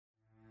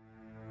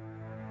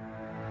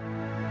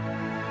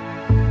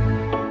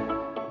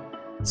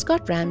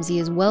Scott Ramsey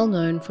is well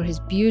known for his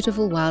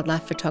beautiful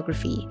wildlife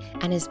photography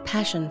and his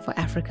passion for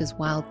Africa's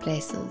wild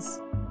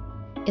places.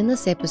 In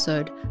this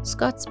episode,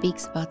 Scott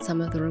speaks about some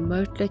of the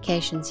remote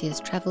locations he has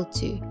traveled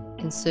to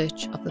in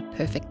search of the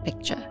perfect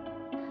picture,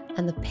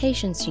 and the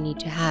patience you need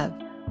to have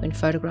when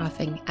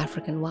photographing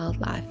African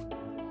wildlife.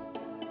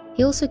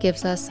 He also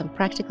gives us some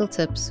practical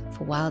tips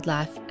for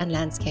wildlife and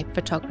landscape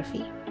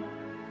photography.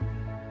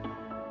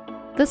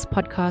 This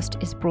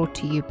podcast is brought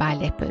to you by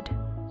Leopard,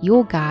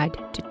 your guide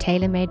to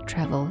tailor-made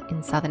travel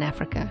in Southern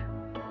Africa.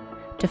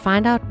 To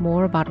find out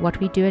more about what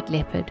we do at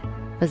Leopard,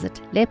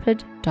 visit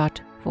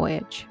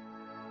leopard.voyage.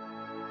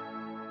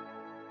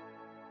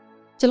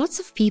 To lots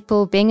of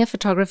people, being a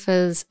photographer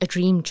is a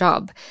dream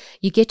job.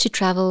 You get to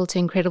travel to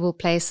incredible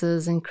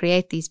places and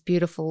create these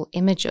beautiful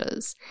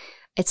images.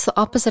 It's the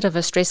opposite of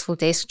a stressful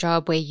desk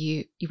job where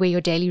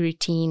your daily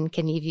routine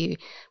can leave you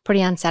pretty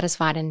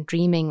unsatisfied and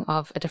dreaming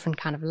of a different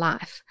kind of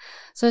life.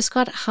 So,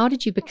 Scott, how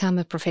did you become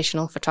a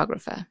professional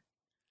photographer?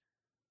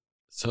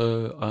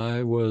 So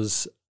I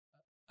was,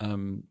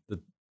 in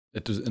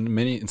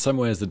some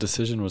ways the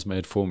decision was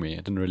made for me.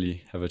 I didn't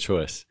really have a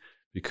choice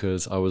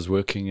because I was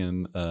working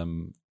in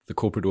the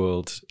corporate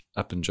world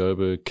up in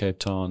Joburg, Cape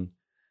Town.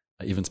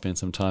 I even spent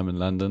some time in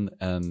London,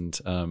 and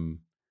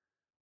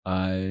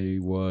I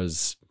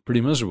was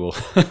pretty miserable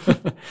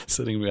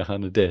sitting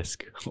behind a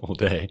desk all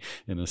day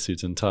in a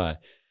suit and tie.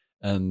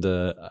 And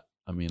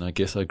I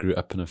guess I grew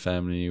up in a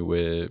family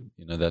where,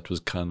 that was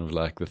kind of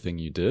like the thing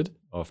you did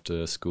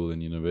after school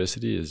and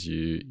university is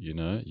you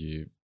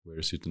wear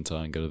a suit and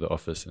tie and go to the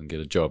office and get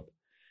a job.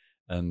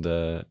 And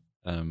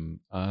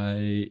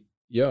I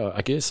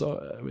guess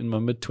in my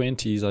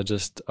mid-20s,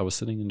 I was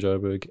sitting in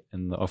Joburg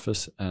in the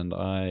office, and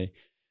I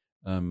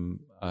kind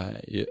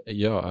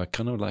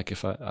of like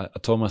I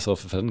told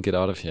myself if I didn't get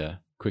out of here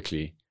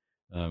quickly,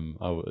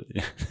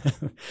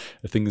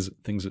 things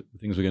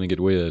were going to get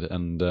weird.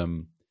 And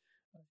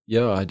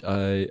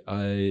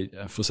I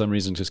for some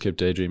reason just kept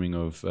daydreaming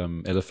of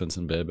elephants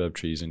and baobab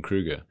trees in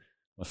Kruger.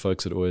 My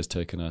folks had always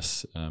taken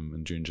us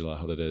in June, July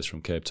holidays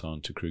from Cape Town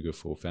to Kruger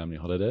for family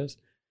holidays.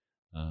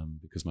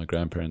 Because my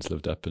grandparents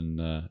lived up in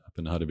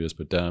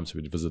Hartbeespoort Dam, so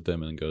we'd visit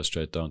them and then go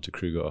straight down to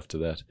Kruger after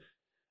that.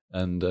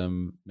 And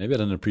maybe I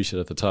didn't appreciate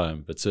it at the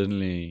time, but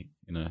certainly,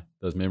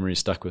 those memories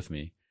stuck with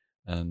me.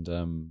 And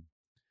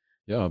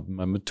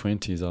my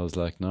mid-20s, I was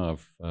like, no,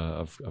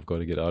 I've got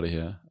to get out of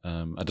here.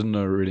 I didn't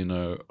really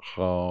know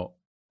how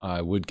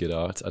I would get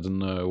out. I didn't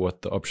know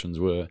what the options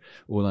were.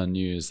 All I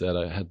knew is that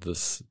I had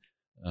this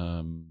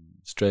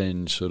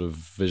strange sort of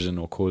vision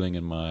or calling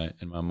in my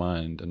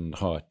mind and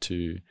heart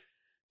to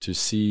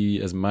see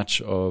as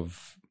much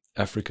of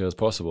Africa as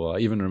possible. I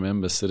even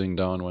remember sitting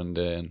down one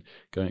day and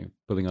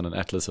pulling on an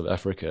atlas of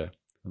Africa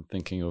and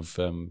thinking of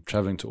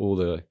traveling to all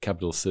the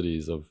capital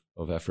cities of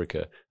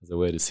Africa as a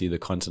way to see the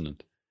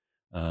continent.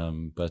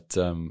 But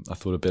I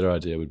thought a better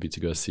idea would be to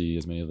go see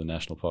as many of the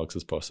national parks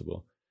as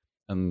possible.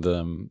 And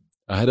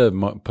I had a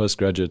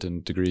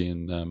postgraduate degree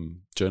in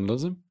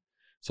journalism.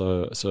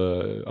 So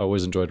I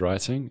always enjoyed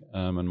writing.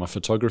 And my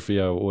photography,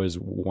 I always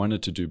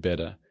wanted to do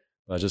better.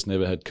 I just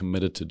never had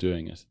committed to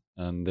doing it.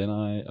 And then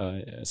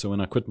so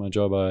when I quit my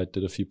job, I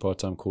did a few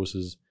part-time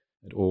courses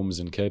at ORMS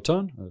in Cape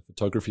Town, a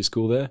photography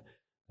school there.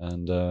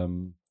 And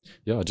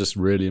I just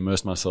really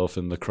immersed myself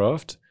in the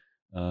craft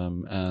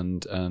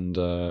and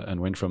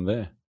went from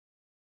there.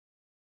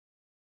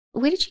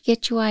 Where did you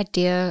get your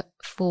idea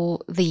for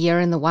the year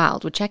in the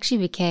wild, which actually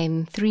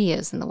became 3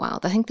 years in the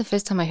wild? I think the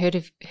first time I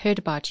heard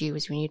about you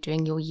was when you were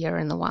doing your year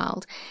in the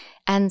wild.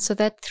 And so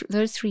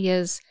those 3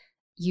 years,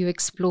 you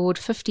explored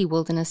 50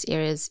 wilderness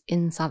areas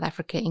in South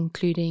Africa,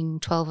 including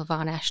 12 of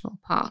our national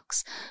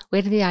parks.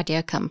 Where did the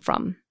idea come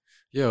from?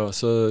 Yeah,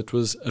 so it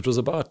was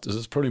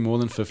probably more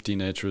than 50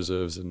 nature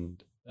reserves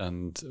and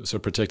so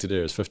protected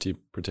areas, 50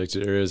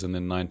 protected areas, and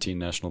then 19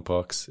 national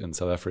parks in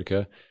South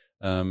Africa.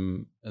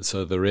 And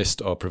so the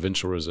rest are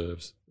provincial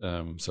reserves.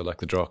 So like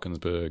the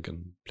Drakensberg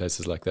and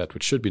places like that,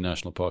 which should be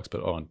national parks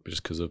but aren't,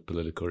 just because of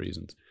political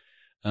reasons.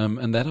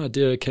 And that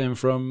idea came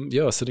from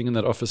sitting in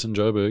that office in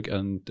Joburg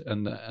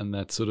and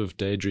that sort of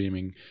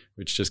daydreaming,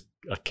 which just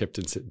I kept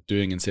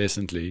doing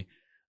incessantly.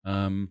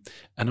 And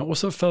I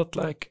also felt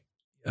like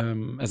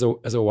as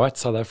a white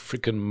South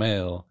African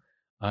male,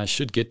 I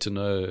should get to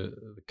know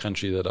the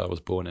country that I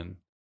was born in.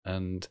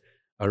 And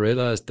I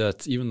realized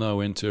that even though I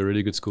went to a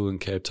really good school in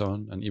Cape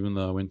Town, and even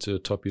though I went to a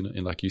top unit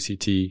in like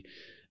UCT,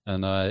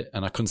 and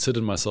I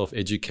considered myself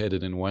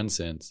educated in one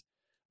sense,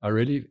 I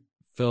really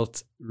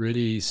felt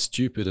really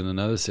stupid in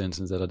another sense,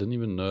 is that I didn't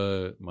even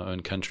know my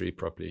own country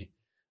properly.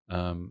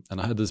 And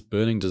I had this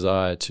burning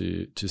desire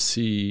to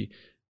see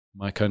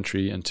my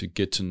country and to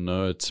get to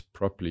know it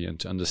properly and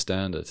to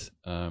understand it,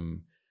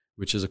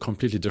 which is a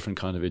completely different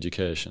kind of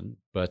education,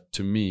 but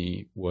to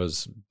me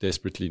was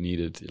desperately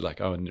needed.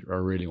 Like I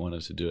really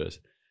wanted to do it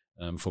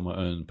for my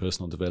own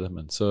personal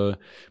development. So,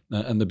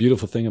 and the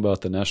beautiful thing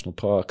about the national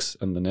parks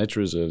and the nature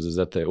reserves is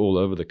that they're all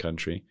over the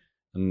country,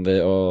 and they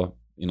are,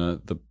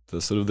 the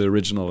sort of the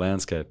original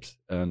landscapes,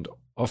 and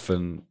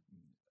often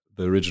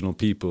the original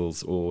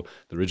peoples or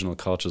the original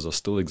cultures are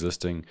still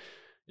existing,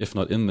 if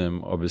not in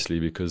them, obviously,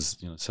 because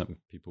some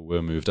people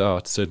were moved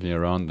out, certainly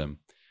around them,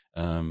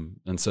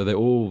 and so they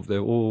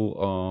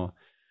all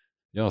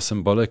are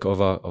symbolic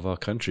of our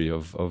country,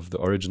 of the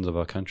origins of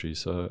our country.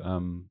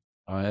 So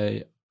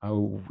I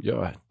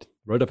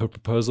wrote up a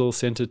proposal,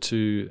 sent it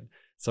to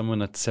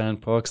someone at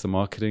Sandparks. The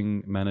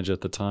marketing manager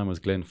at the time was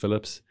Glenn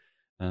Phillips.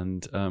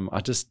 And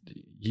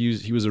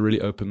he was a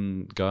really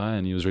open guy,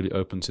 and he was really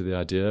open to the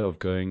idea of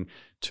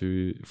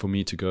for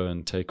me to go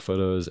and take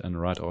photos and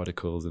write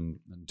articles and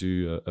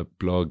do a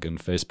blog and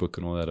Facebook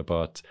and all that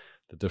about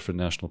the different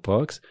national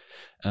parks.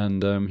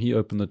 And he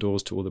opened the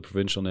doors to all the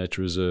provincial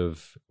nature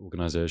reserve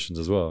organizations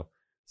as well.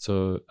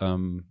 So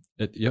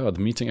the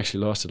meeting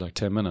actually lasted like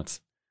 10 minutes.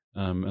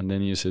 And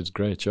then he said,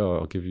 great,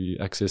 I'll give you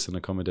access and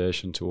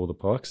accommodation to all the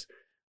parks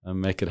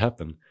and make it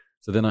happen.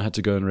 So then I had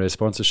to go and raise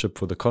sponsorship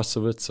for the costs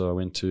of it. So I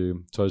went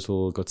to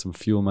Total, got some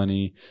fuel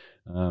money,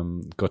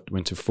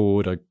 went to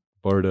Ford. I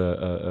borrowed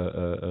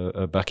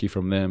a bakkie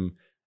from them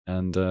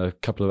and a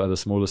couple of other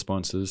smaller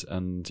sponsors.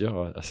 And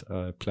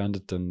I planned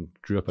it and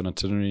drew up an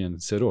itinerary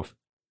and set off.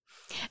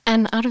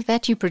 And out of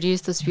that, you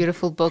produced this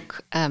beautiful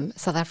book,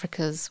 South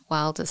Africa's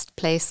Wildest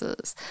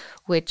Places,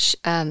 which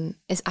I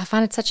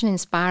find it such an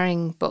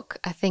inspiring book.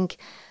 I think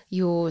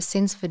your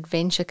sense of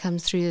adventure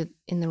comes through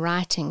in the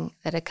writing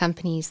that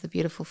accompanies the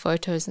beautiful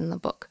photos in the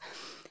book.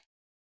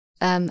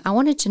 I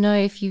wanted to know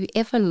if you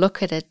ever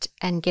look at it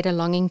and get a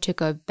longing to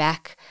go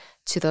back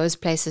to those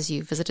places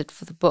you visited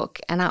for the book.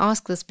 And I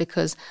ask this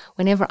because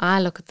whenever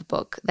I look at the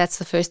book, that's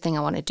the first thing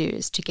I want to do,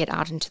 is to get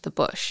out into the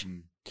bush.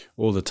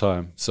 All the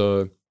time.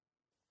 So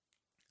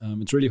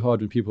it's really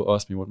hard when people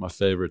ask me what my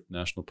favorite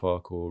national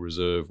park or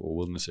reserve or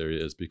wilderness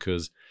area is,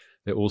 because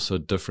they're all so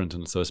different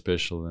and so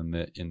special in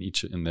their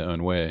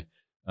own way,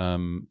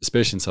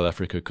 especially in South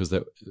Africa, because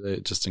they're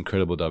just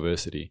incredible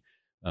diversity.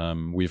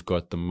 We've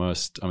got I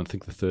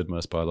think the third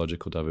most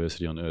biological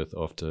diversity on Earth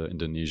after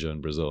Indonesia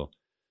and Brazil.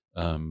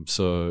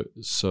 So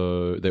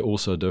they're all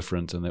so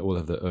different, and they all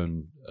have their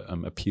own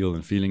appeal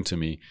and feeling to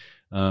me.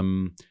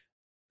 And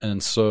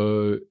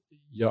so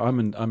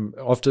I'm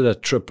after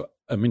that trip.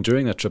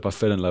 During that trip, I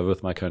fell in love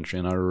with my country,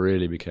 and I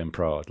really became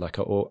proud. Like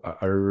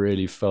I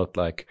really felt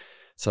like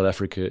South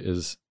Africa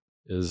is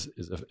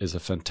a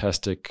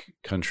fantastic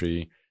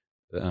country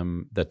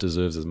that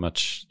deserves as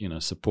much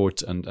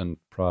support and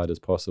pride as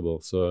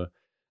possible. So,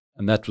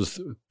 and that was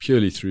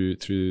purely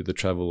through the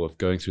travel of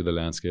going through the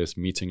landscapes,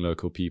 meeting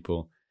local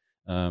people.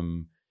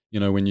 When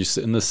you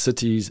sit in the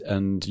cities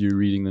and you're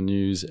reading the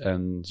news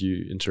and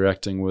you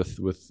interacting with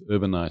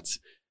urbanites,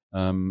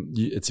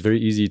 it's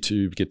very easy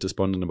to get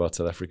despondent about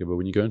South Africa, but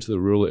when you go into the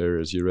rural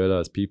areas, you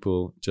realize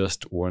people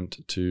just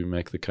want to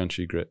make the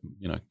country great,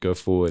 go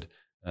forward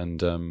and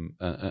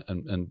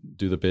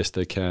do the best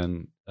they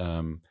can.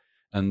 So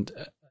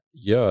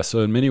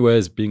in many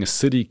ways, being a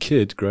city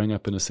kid, growing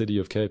up in a city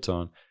of Cape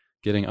Town,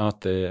 getting out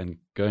there and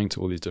going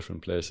to all these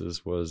different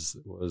places was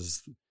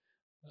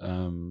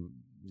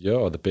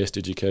the best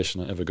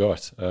education I ever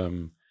got.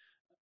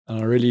 And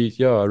I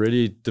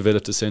really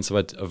developed a sense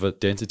of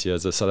identity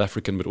as a South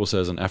African, but also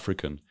as an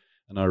African.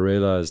 And I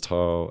realized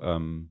how,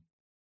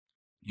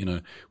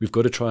 we've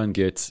got to try and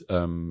get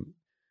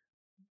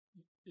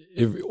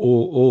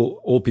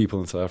all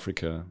people in South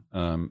Africa,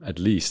 at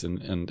least,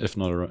 and if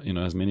not,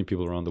 as many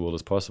people around the world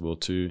as possible,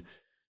 to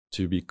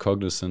be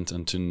cognizant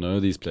and to know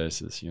these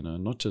places.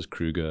 Not just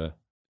Kruger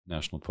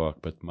National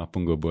Park, but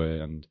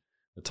Mapungubwe and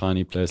a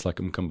tiny place like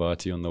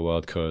Mkambati on the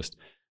Wild Coast.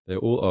 They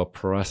all are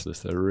priceless.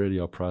 They really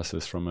are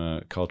priceless from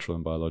a cultural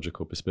and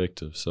biological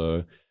perspective.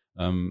 So,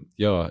 when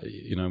I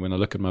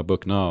look at my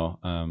book now,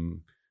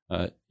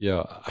 I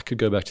could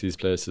go back to these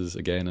places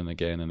again and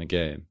again and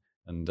again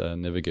and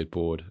never get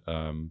bored.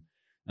 And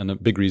a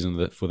big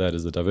reason for that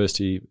is the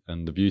diversity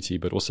and the beauty,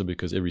 but also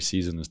because every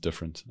season is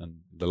different and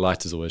the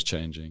light is always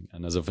changing.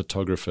 And as a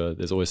photographer,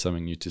 there's always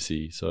something new to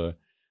see. So,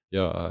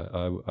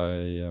 I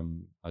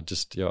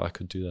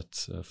could do that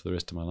for the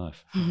rest of my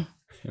life.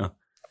 Yeah.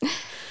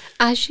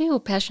 I share your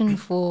passion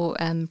for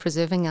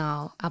preserving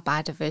our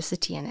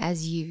biodiversity, and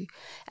as you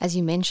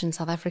mentioned,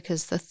 South Africa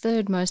is the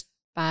third most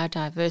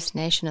biodiverse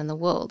nation in the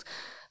world,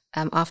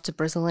 after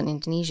Brazil and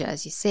Indonesia,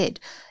 as you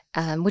said,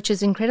 which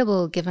is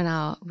incredible given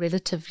our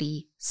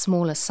relatively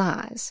smaller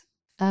size.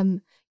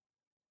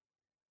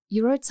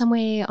 You wrote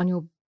somewhere on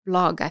your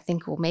blog, I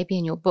think, or maybe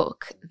in your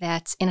book,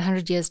 that in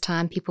 100 years'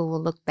 time, people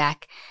will look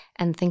back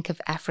and think of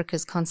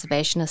Africa's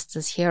conservationists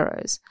as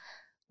heroes.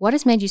 What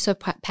has made you so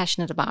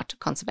passionate about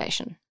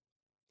conservation?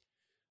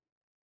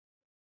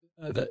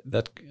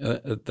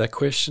 That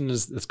question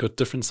it's got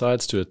different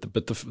sides to it,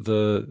 but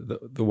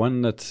the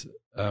one that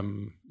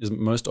is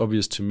most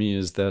obvious to me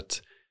is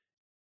that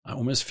I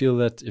almost feel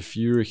that if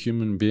you're a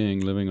human being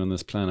living on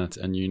this planet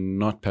and you're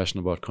not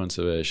passionate about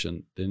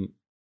conservation, then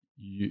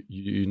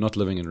you're not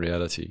living in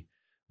reality.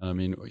 I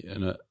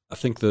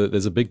think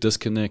there's a big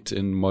disconnect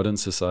in modern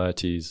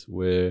societies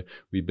where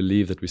we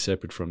believe that we're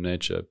separate from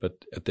nature,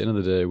 but at the end of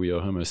the day, we are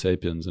Homo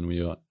sapiens and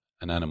we are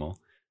an animal,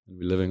 and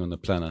we're living on the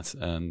planet.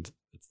 And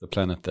it's the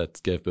planet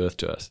that gave birth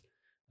to us,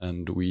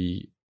 and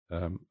we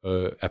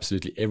owe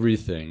absolutely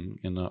everything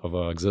of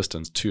our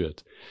existence to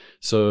it.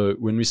 So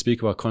when we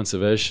speak about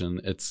conservation,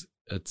 it's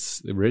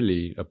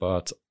really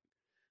about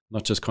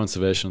not just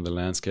conservation of the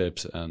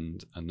landscapes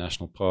and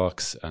national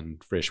parks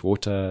and fresh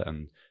water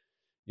and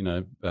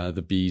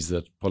the bees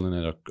that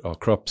pollinate our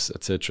crops,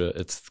 etc.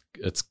 It's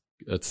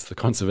the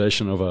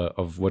conservation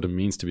of what it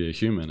means to be a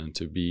human and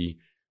to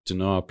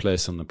know our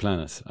place on the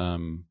planet.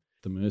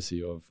 The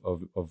mercy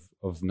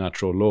of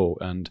natural law,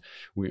 and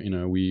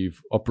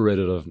we've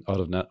operated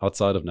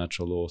outside of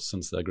natural law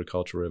since the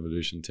agricultural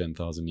revolution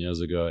 10,000 years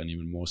ago, and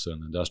even more so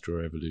in the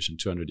industrial revolution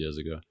 200 years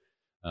ago.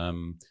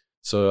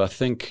 So I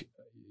think,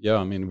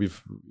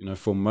 we've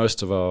for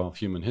most of our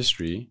human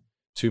history,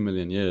 2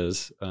 million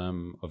years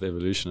of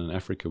evolution in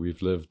Africa,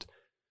 we've lived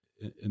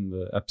in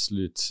the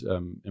absolute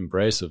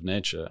embrace of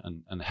nature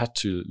and had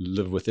to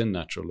live within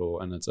natural law,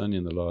 and it's only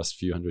in the last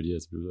few hundred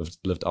years we've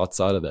lived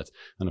outside of that.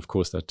 And of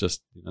course that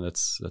just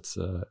that's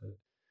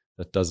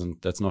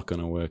not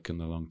going to work in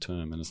the long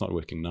term, and it's not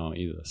working now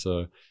either.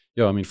 So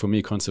for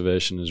me,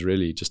 conservation is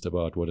really just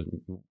about what it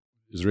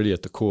is really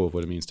at the core of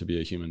what it means to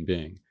be a human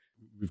being.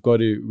 We've got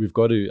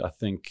to I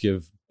think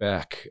give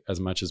back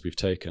as much as we've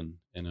taken.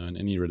 In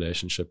any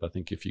relationship, I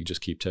think if you just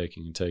keep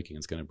taking and taking,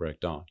 it's going to break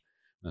down.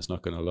 That's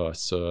not going to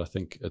last. So I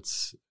think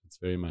it's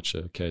very much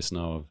a case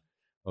now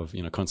of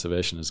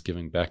conservation is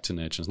giving back to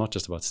nature. It's not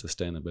just about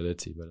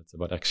sustainability, but it's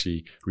about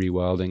actually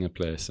rewilding a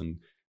place and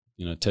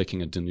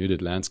taking a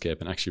denuded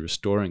landscape and actually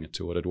restoring it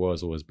to what it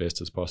was, or as best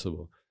as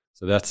possible.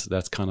 So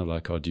that's kind of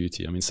like our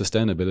duty. I mean,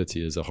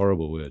 sustainability is a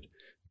horrible word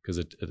because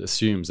it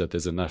assumes that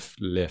there's enough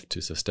left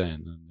to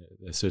sustain, and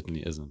there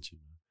certainly isn't.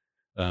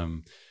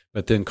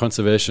 But then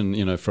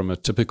conservation, from a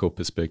typical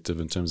perspective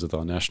in terms of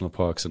our national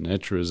parks and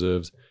nature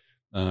reserves.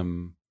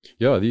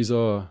 These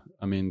are,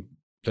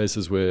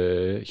 places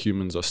where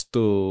humans are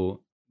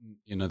still,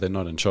 they're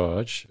not in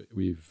charge.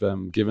 We've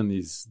given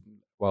these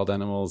wild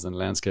animals and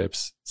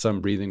landscapes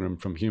some breathing room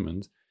from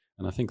humans,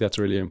 and I think that's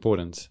really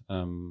important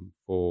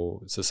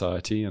for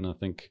society. And I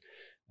think,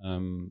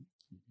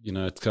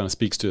 it kind of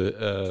speaks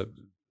to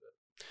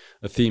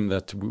a theme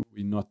that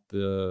we're not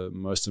the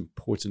most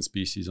important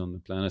species on the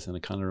planet, and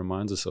it kind of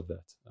reminds us of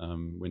that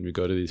when we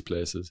go to these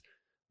places.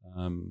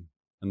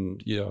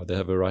 And they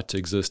have a right to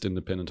exist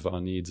independent of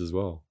our needs as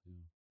well.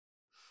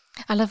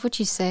 I love what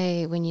you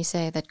say when you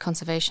say that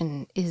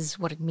conservation is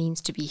what it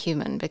means to be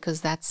human,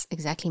 because that's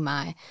exactly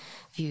my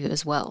view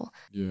as well.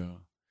 Yeah.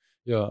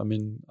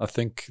 I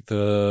think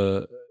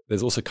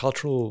there's also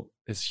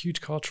there's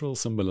huge cultural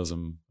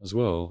symbolism as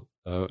well,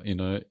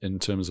 in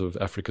terms of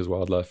Africa's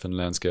wildlife and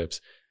landscapes.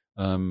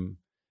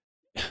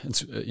 It's,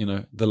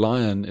 the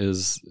lion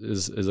is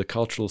a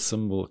cultural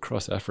symbol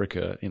across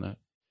Africa,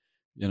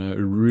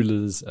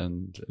 rulers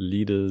and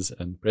leaders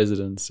and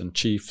presidents and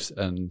chiefs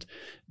and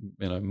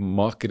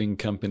marketing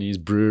companies,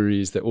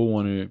 breweries, they all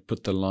want to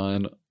put the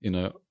lion,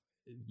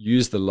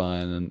 use the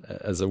lion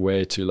as a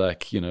way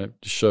to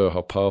show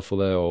how powerful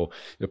they are or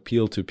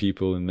appeal to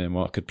people in their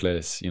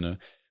marketplace,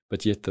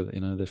 but yet there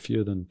are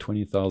fewer than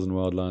 20,000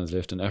 wild lions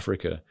left in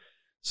Africa.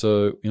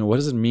 So what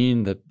does it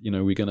mean that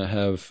we're going to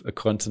have a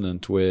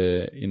continent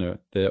where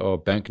there are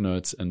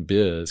banknotes and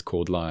beers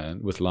called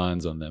lion with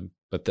lions on them,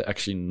 but there are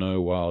actually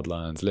no wild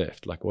lions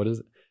left? Like, what is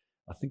it?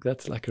 I think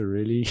that's like a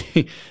really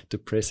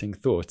depressing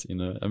thought,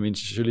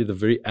 surely the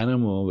very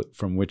animal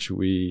from which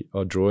we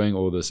are drawing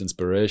all this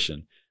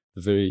inspiration,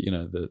 the very,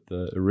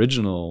 the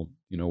original,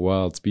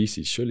 wild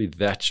species, surely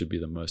that should be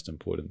the most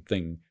important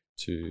thing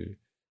to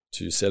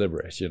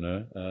celebrate,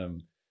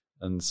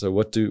 and so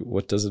what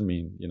does it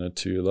mean,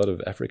 to a lot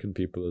of African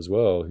people as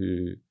well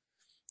who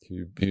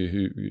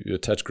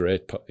attach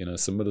great,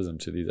 symbolism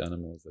to these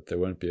animals that they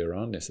won't be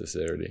around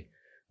necessarily.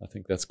 I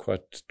think that's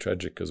quite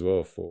tragic as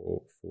well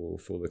for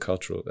the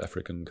cultural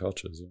African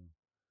cultures.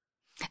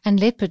 And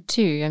leopard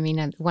too.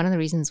 One of the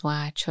reasons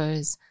why I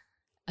chose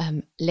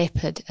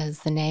leopard as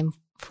the name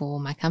for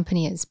my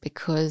company is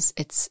because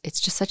it's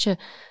just such a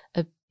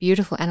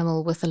beautiful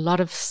animal with a lot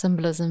of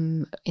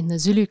symbolism in the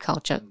Zulu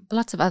culture,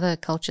 lots of other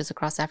cultures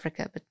across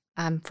Africa. But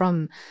I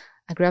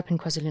grew up in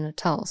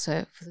KwaZulu-Natal,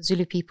 so for the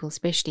Zulu people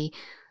especially,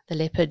 the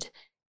leopard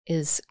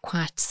is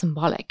quite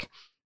symbolic.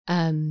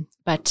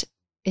 But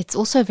it's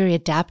also a very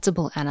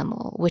adaptable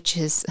animal, which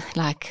is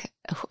like,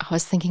 I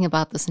was thinking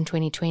about this in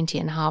 2020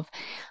 and how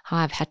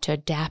I've had to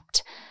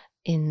adapt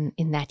in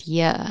that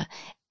year,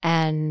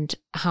 and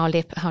how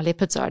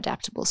leopards are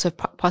adaptable. So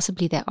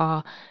possibly they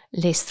are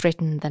less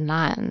threatened than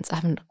lions. I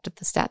haven't looked at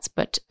the stats,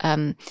 but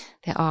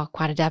they are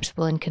quite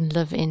adaptable and can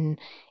live in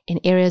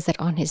areas that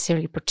aren't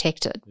necessarily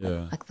protected.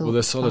 Yeah.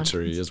 They're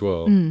solitary as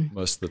well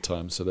most of the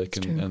time, so they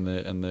can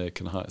they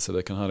can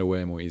hide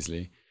away more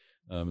easily.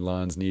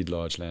 Lions need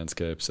large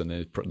landscapes, and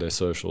they're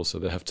social, so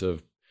they have to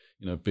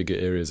have bigger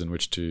areas in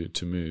which to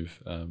move,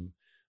 and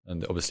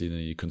obviously then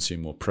you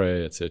consume more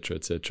prey, etc.,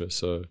 etc.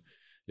 So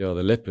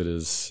the leopard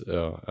is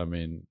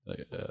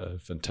a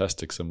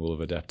fantastic symbol of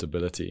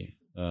adaptability.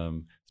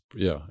 And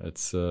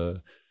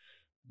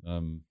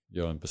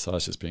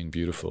besides just being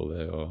beautiful,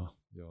 they are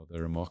Yeah,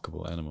 they're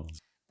remarkable animals.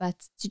 But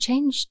to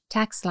change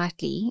tack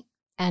slightly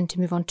and to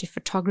move on to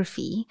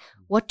photography,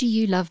 what do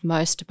you love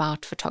most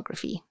about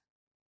photography?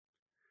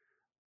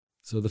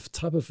 So the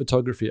type of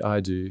photography I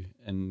do,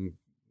 and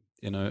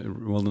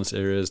wilderness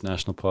areas,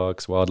 national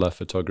parks, wildlife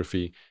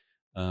photography.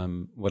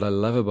 What I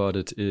love about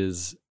it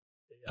is,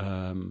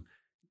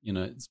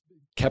 it's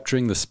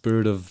capturing the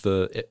spirit of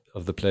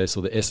the place,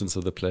 or the essence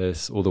of the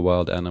place, or the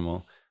wild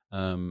animal.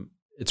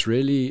 It's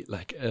really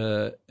like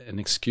an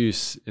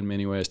excuse in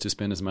many ways to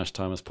spend as much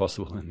time as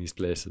possible in these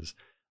places,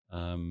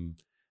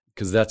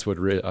 because that's what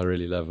I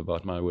really love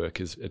about my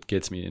work, is it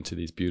gets me into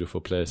these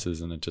beautiful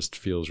places, and it just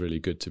feels really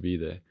good to be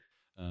there.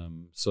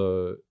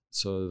 So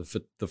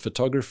the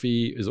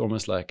photography is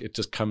almost like it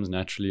just comes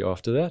naturally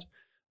after that.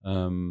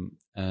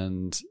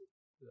 And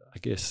I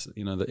guess,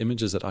 the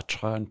images that I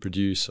try and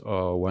produce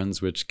are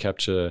ones which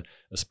capture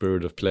a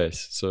spirit of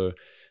place. So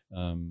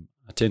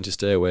I tend to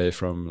stay away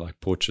from like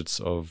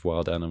portraits of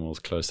wild animals,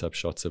 close-up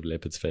shots of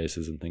leopards'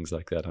 faces and things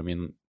like that. I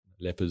mean,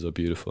 leopards are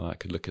beautiful. I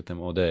could look at them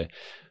all day.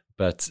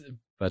 But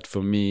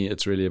for me,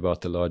 it's really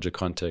about the larger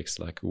context,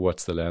 like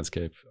what's the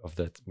landscape of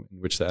that in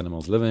which the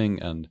animal's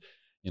living, and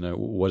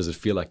what does it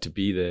feel like to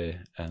be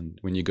there? And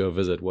when you go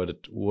visit, what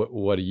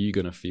are you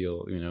going to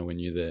feel, when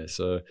you're there?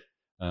 So,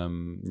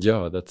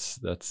 that's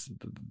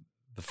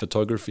the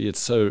photography. It's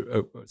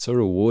so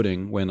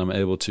rewarding when I'm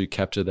able to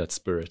capture that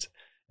spirit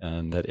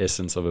and that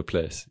essence of a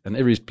place. And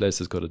every place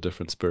has got a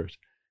different spirit.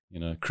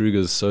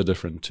 Kruger's so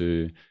different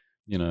to,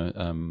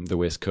 the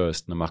West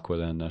Coast,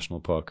 Namaqualand National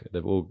Park.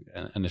 They've all,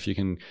 and if you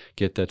can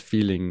get that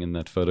feeling in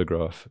that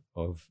photograph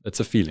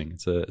it's a feeling,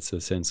 it's a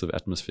sense of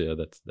atmosphere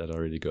that I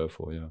really go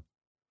for. Yeah.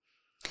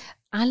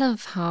 I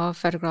love how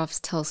photographs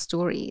tell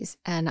stories.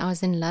 And I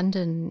was in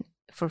London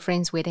for a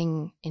friend's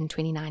wedding in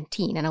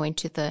 2019, and I went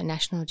to the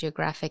National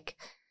Geographic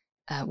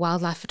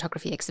wildlife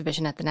photography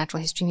exhibition at the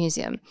Natural History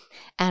Museum.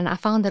 And I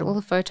found that all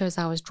the photos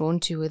I was drawn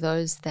to were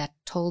those that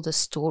told a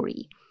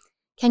story.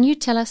 Can you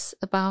tell us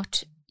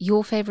about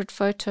your favorite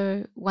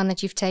photo, one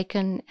that you've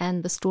taken,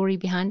 and the story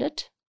behind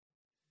it?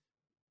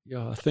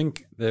 Yeah, I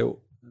think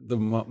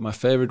my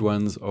favorite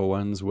ones are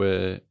ones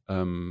where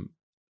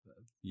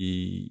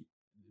the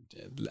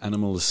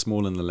animal is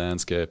small in the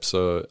landscape.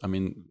 So, I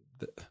mean,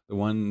 the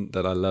one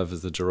that I love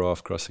is the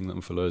giraffe crossing the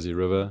Umfolozi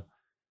River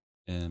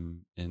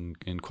in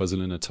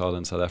KwaZulu-Natal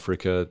in South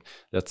Africa.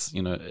 That's,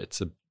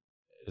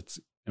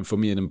 and for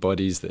me, it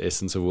embodies the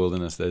essence of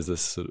wilderness. There's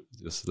this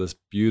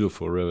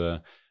beautiful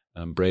river,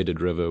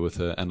 braided river with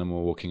an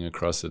animal walking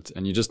across it,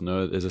 and you just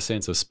know there's a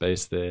sense of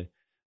space there,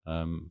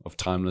 of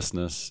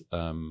timelessness,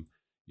 and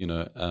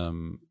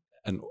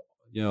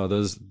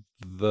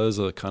those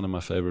are kind of my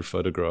favorite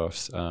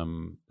photographs.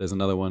 There's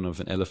another one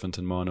of an elephant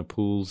in Mana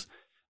Pools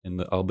in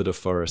the Alberta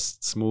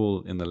forest,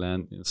 small in the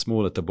land,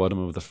 small at the bottom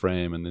of the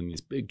frame, and then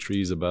these big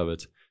trees above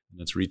it, and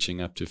it's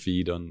reaching up to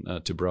feed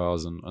on, to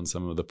browse on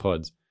some of the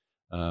pods.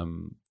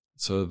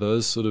 So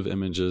those sort of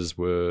images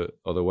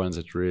are the ones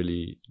that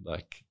really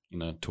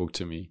talk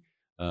to me.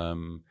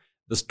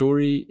 The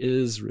story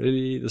is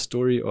really the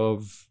story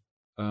of,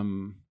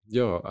 the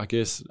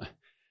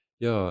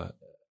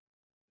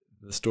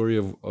story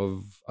of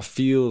I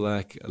feel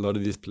like a lot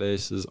of these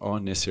places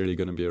aren't necessarily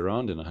going to be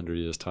around in 100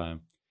 years'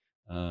 time.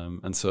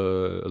 And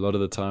so a lot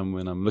of the time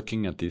when I'm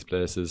looking at these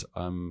places,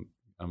 I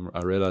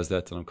realize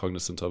that, and I'm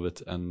cognizant of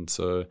it. And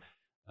so,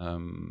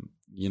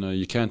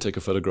 you can take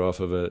a photograph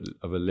of a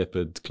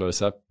leopard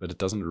close up, but it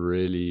doesn't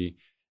really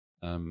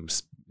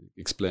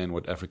explain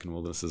what African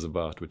wilderness is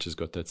about, which has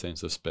got that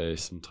sense of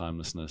space and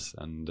timelessness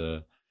and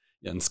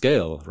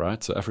scale,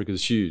 right? So Africa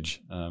is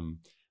huge.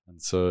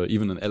 And so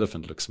even an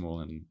elephant looks small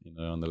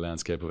on the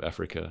landscape of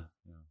Africa.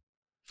 Yeah.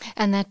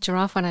 And that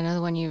giraffe one, I know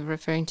the one you're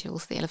referring to,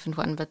 also the elephant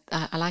one, but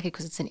I like it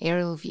because it's an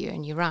aerial view,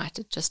 and you're right,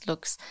 it just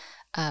looks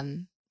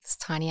this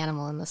tiny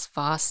animal in this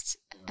vast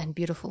and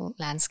beautiful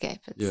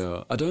landscape.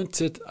 I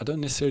don't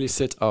necessarily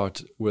set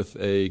out with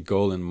a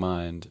goal in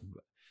mind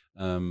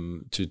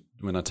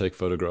when I take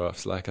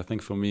photographs. Like, I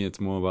think for me, it's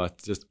more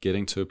about just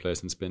getting to a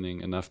place and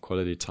spending enough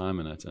quality time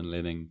in it and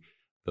letting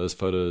those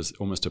photos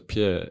almost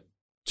appear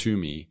to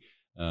me.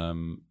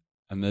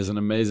 And there's an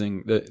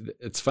amazing,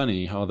 it's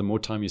funny how the more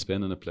time you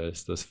spend in a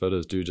place, those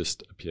photos do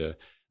just appear.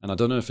 And I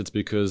don't know if it's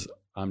because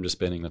I'm just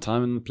spending the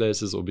time in the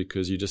places, or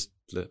because you just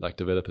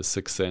develop a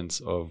sixth sense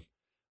of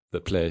the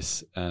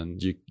place,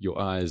 and your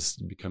eyes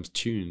becomes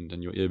tuned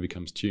and your ear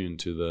becomes tuned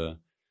to the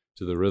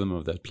rhythm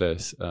of that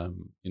place.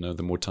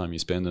 The more time you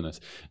spend in it,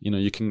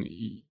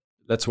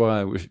 that's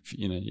why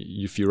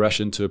if you rush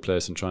into a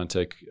place and try and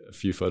take a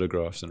few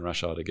photographs and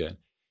rush out again,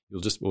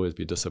 you'll just always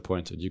be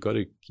disappointed. You got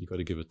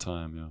to give it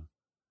time. Yeah.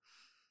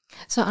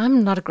 So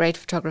I'm not a great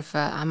photographer.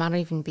 I might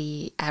even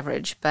be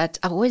average, but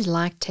I've always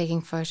liked taking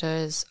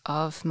photos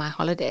of my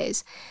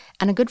holidays.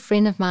 And a good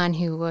friend of mine,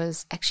 who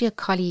was actually a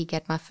colleague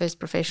at my first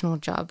professional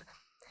job,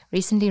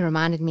 recently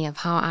reminded me of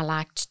how I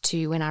liked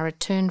to, when I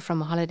returned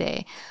from a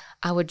holiday,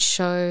 I would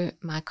show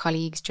my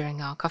colleagues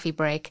during our coffee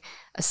break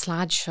a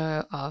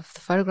slideshow of the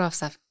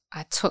photographs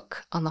I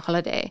took on the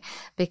holiday,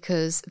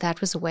 because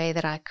that was a way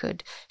that I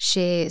could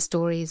share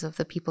stories of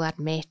the people I'd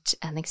met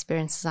and the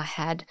experiences I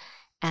had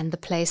and the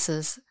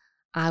places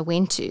I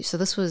went to. So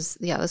this was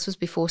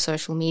before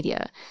social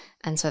media,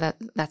 and so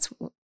that's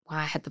why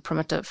I had the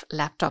primitive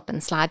laptop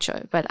and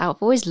slideshow. But I've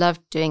always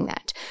loved doing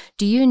that.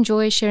 Do you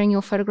enjoy sharing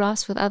your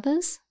photographs with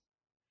others?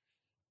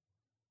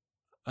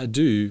 I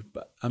do,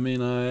 but I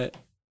mean, I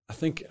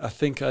think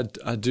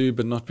I do,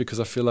 but not because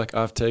I feel like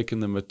I've taken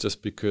them, but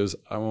just because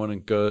I want to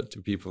go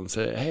to people and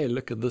say, "Hey,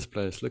 look at this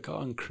place! Look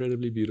how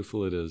incredibly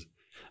beautiful it is."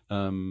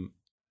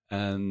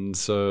 And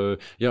so,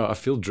 yeah, I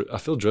feel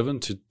driven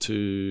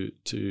to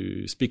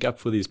speak up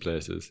for these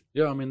places.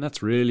 Yeah, I mean,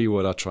 that's really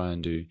what I try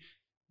and do.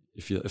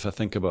 If I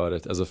think about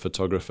it as a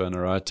photographer and a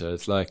writer,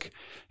 it's like,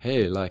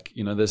 hey, like,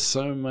 there's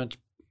so much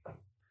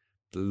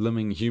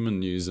living human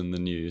news in the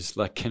news.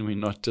 Like, can we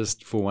not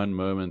just for one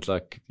moment,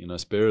 like,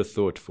 spare a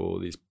thought for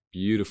these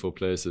beautiful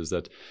places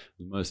that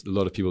a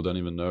lot of people don't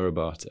even know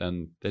about,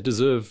 and they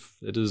deserve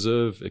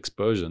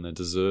exposure, and they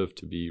deserve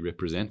to be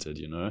represented,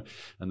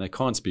 and they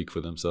can't speak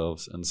for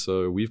themselves, and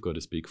so we've got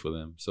to speak for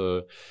them.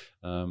 So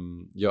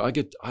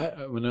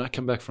when I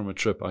come back from a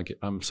trip,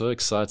 I'm so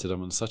excited,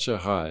 I'm on such a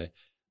high,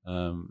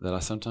 that I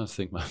sometimes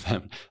think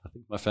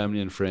my family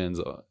and friends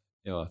are,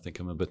 I think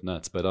I'm a bit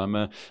nuts, but I'm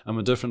a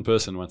different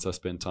person once I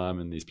spend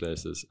time in these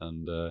places,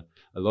 and a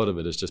lot of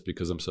it is just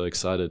because I'm so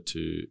excited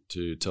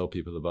to tell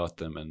people about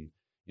them, and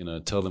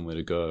tell them where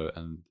to go,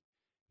 and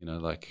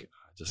like,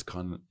 I just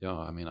can't. Yeah,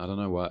 I mean, I don't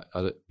know why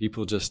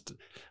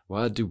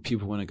why do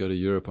people want to go to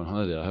Europe on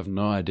holiday? I have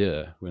no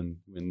idea when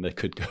they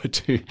could go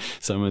to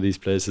some of these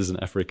places in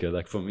Africa.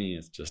 Like, for me,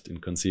 it's just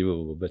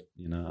inconceivable. But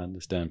I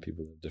understand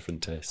people have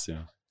different tastes.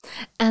 Yeah.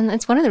 And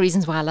it's one of the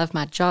reasons why I love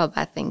my job,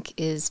 I think,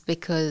 is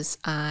because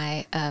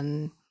I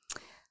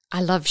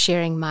love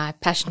sharing my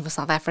passion for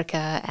South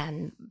Africa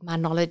and my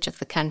knowledge of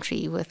the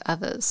country with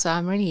others. So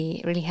I'm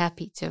really, really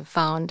happy to have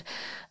found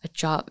a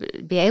job,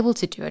 be able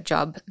to do a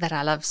job that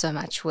I love so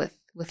much with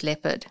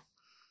Leopard.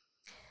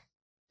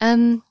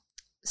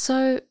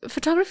 So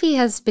photography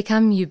has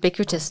become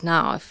ubiquitous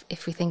now.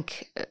 If we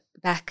think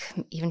back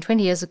even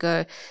 20 years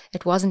ago,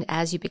 it wasn't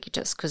as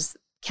ubiquitous because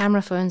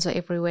camera phones are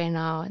everywhere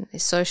now, and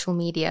there's social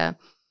media.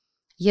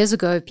 Years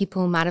ago,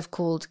 people might have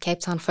called Cape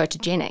Town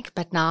photogenic,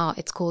 but now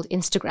it's called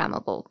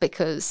Instagrammable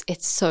because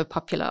it's so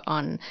popular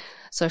on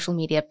social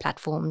media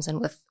platforms and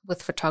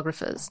with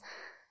photographers.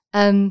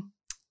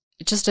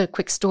 Just a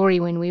quick story,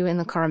 when we were in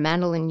the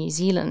Coromandel in New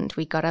Zealand,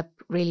 we got up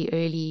really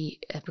early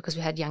because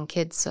we had young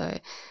kids, so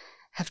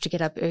have to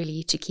get up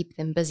early to keep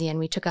them busy, and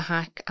we took a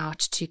hike out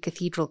to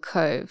Cathedral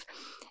Cove.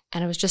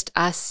 And it was just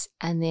us,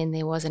 and then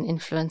there was an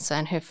influencer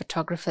and her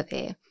photographer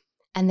there.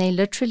 And they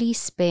literally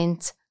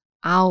spent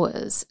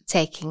hours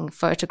taking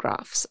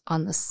photographs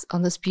on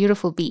this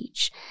beautiful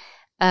beach.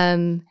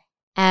 And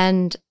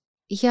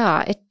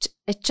yeah,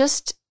 it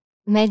just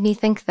made me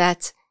think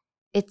that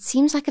it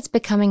seems like it's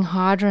becoming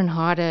harder and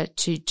harder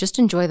to just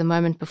enjoy the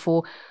moment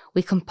before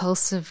we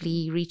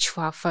compulsively reach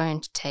for our phone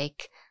to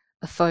take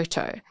a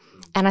photo.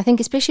 And I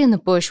think especially in the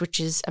bush, which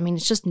is, I mean,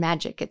 it's just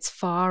magic. It's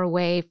far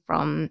away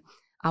from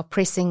our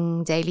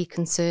pressing daily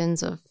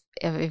concerns of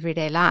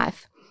everyday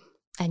life,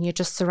 and you're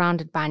just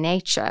surrounded by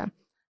nature.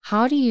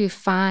 How do you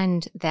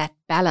find that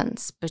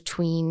balance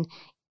between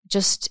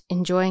just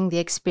enjoying the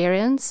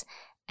experience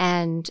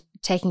and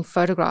taking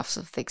photographs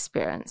of the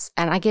experience?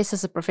 And I guess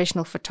as a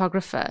professional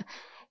photographer,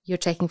 you're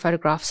taking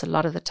photographs a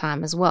lot of the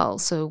time as well.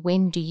 So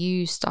when do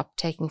you stop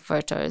taking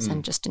photos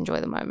and just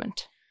enjoy the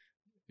moment?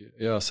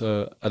 Yeah,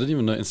 so I didn't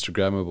even know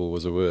Instagrammable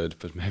was a word,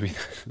 but maybe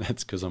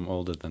that's because I'm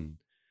older than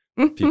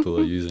people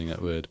are using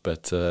that word.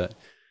 But I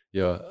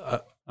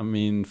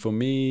mean, for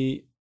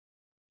me,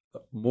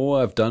 the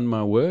more I've done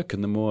my work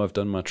and the more I've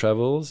done my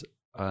travels,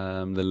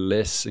 the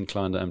less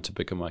inclined I am to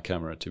pick up my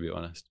camera, to be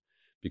honest,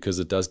 because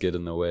it does get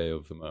in the way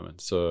of the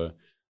moment. So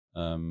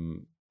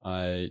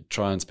I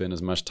try and spend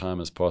as much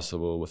time as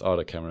possible without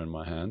a camera in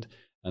my hand.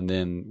 And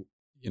then,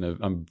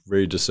 I'm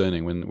very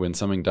discerning when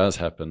something does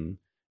happen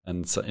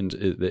and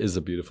there is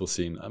a beautiful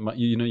scene.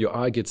 Your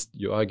eye gets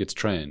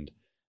trained.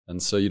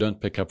 And so you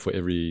don't pick up your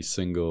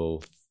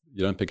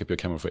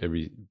camera for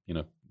every,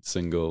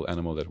 single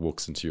animal that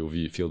walks into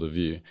your field of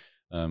view.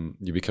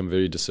 You become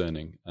very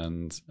discerning,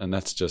 and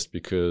that's just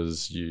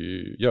because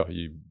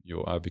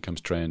your eye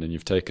becomes trained, and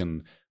you've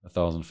taken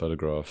 1,000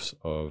 photographs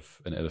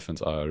of an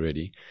elephant's eye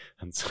already,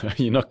 and so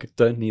you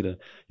don't need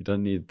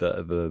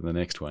the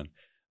next one,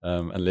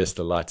 unless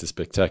the light is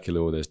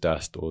spectacular, or there's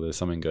dust, or there's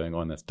something going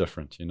on that's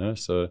different,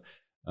 So,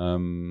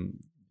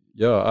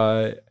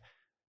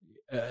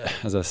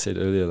 as I said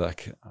earlier,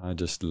 like, I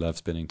just love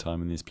spending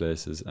time in these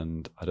places,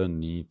 and I don't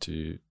need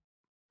to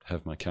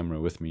have my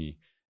camera with me.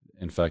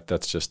 In fact,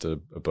 that's just a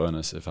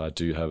bonus if I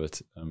do have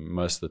it.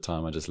 Most of the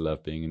time, I just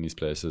love being in these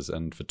places,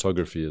 and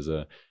photography is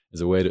a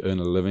way to earn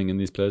a living in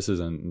these places,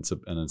 and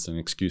it's an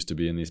excuse to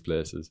be in these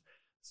places.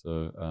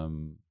 So,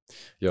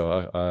 the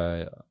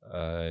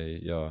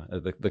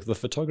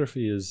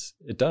photography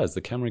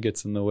the camera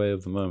gets in the way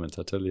of the moment.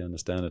 I totally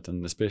understand it,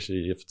 and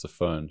especially if it's a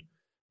phone.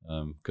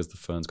 because the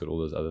phone's got all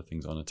those other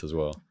things on it as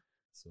well.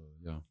 So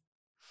yeah.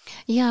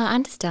 Yeah, I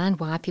understand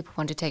why people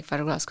want to take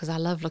photographs, because I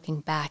love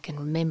looking back and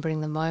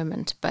remembering the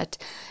moment. But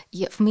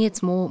yeah, for me,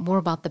 it's more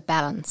about the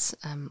balance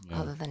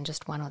rather than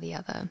just one or the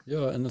other.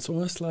 Yeah, and it's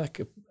almost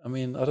like, I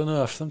mean, I don't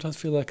know, I sometimes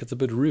feel like it's a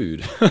bit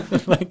rude.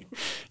 Like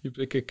you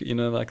pick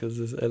like there's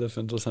this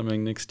elephant or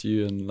something next to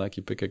you, and like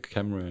you pick a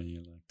camera and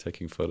you're like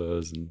taking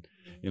photos, and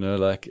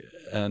like,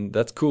 and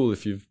that's cool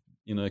if you've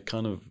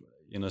kind of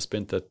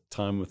spent that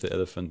time with the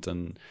elephant,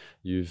 and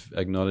you've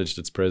acknowledged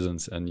its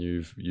presence, and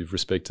you've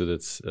respected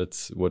its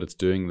what it's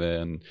doing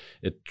there, and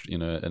it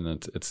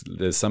and it's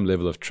there's some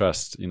level of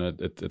trust.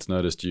 It's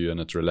noticed you and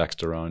it's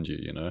relaxed around you.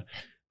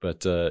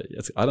 But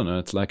it's, I don't know,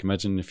 it's like,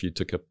 imagine if you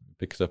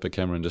picked up a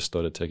camera and just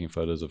started taking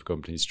photos of a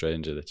complete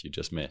stranger that you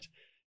just met.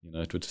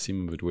 It would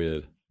seem a bit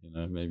weird.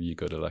 Maybe you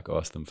got to like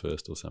ask them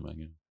first or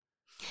something.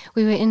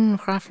 We were in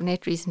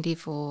Graafrenet recently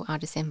for our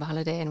December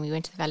holiday, and we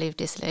went to the Valley of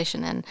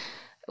Desolation, and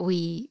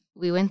we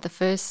went the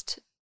first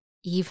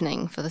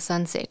evening for the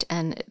sunset,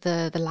 and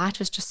the light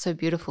was just so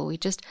beautiful. We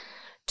just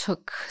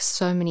took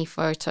so many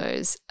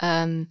photos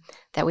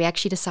that we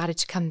actually decided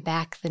to come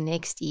back the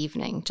next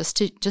evening just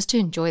to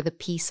enjoy the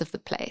peace of the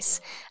place.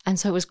 And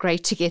so it was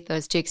great to get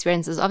those two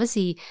experiences.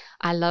 Obviously,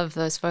 I love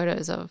those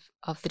photos of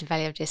the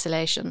Valley of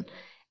Desolation,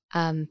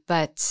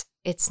 but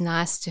it's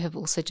nice to have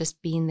also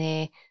just been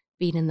there,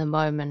 been in the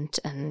moment,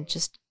 and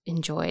just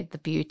enjoyed the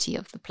beauty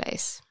of the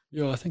place.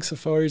 Yeah, I think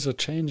safaris are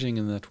changing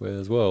in that way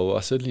as well.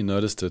 I certainly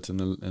noticed it in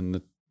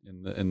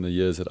the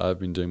years that I've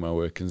been doing my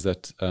work, is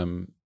that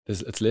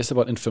it's less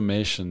about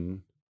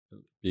information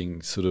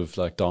being sort of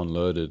like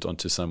downloaded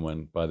onto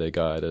someone by their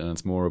guide, and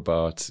it's more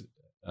about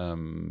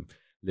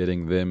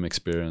letting them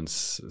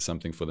experience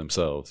something for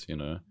themselves,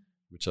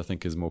 which I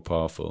think is more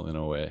powerful in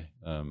a way.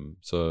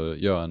 So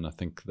yeah, and I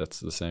think that's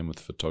the same with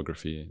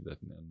photography, and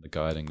the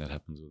guiding that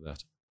happens with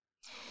that.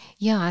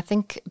 Yeah, I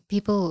think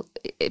people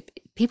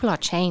are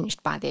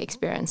changed by their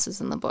experiences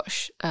in the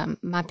bush.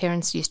 My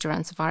parents used to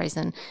run safaris,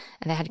 and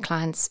they had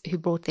clients who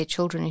brought their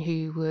children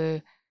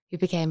who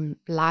became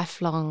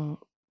lifelong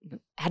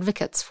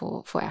advocates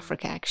for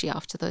Africa, actually,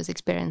 after those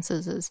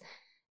experiences as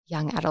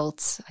young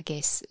adults, I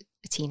guess,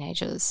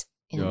 teenagers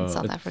in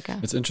South Africa.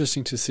 It's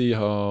interesting to see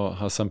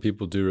how some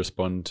people do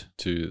respond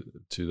to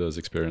those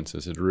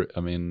experiences.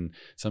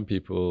 Some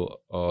people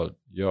are,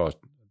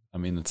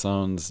 it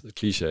sounds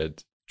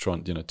cliched,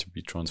 to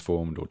be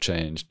transformed or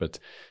changed, but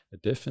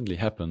it definitely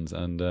happens.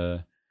 And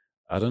I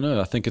don't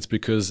know, I think it's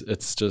because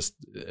it's just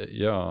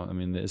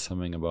there's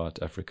something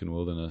about African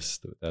wilderness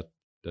that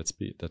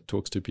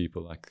talks to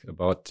people, like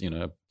about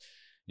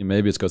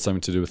maybe it's got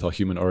something to do with our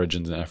human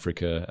origins in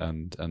Africa,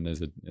 and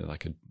there's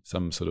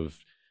some sort of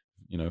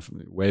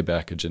way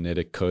back a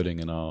genetic coding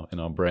in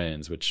our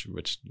brains which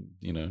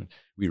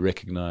we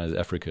recognize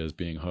Africa as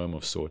being home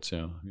of sorts.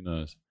 Who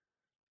knows?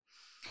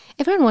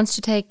 Everyone wants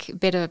to take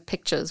better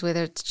pictures,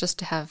 whether it's just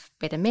to have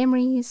better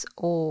memories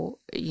or,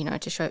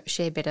 to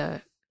share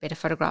better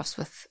photographs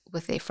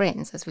with their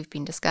friends, as we've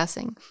been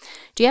discussing.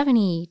 Do you have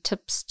any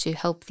tips to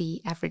help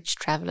the average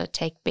traveler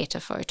take better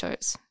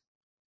photos?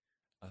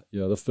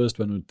 The first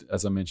one would,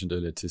 as I mentioned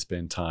earlier, to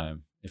spend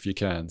time. If you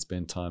can,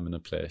 spend time in a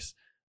place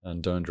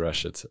and don't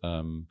rush it.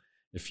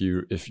 If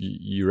you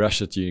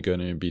rush it, you're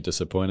going to be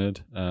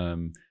disappointed.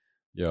 And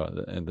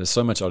there's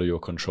so much out of your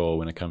control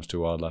when it comes to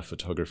wildlife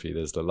photography.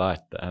 There's the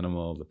light, the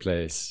animal, the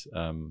place,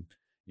 so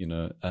you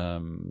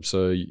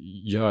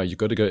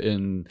got to go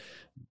in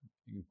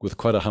with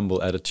quite a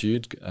humble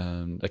attitude,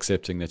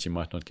 accepting that you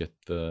might not get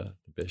the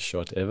best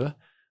shot ever.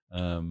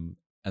 And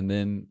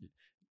then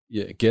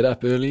get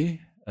up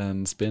early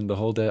and spend the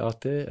whole day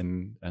out there,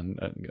 and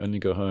only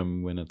go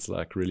home when it's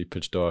like really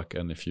pitch dark.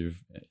 And if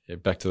you've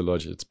back to the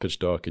lodge, it's pitch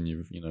dark and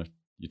you're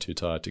too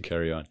tired to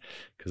carry on,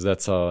 because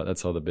that's how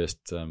the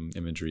best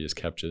imagery is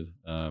captured.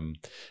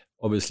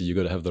 Obviously, you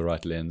got to have the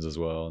right lens as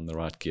well and the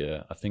right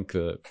gear. I think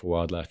for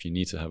wildlife, you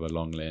need to have a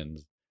long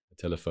lens, a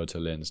telephoto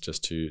lens,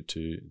 just to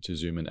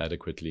zoom in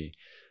adequately.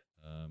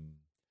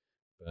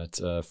 But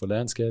for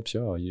landscapes,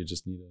 you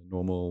just need a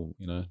normal,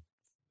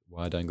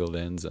 wide angle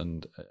lens,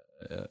 and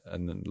a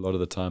lot of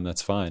the time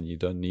that's fine. You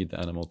don't need the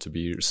animal to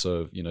be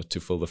so to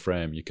fill the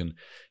frame. You can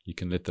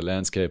let the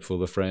landscape fill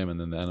the frame, and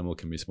then the animal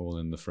can be small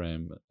in the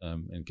frame,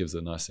 and gives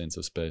a nice sense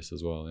of space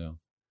as well.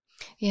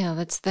 Yeah,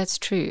 that's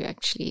true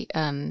actually.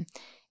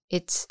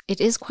 It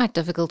is quite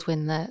difficult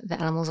when the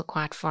animals are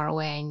quite far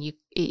away, and you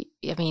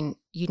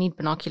need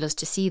binoculars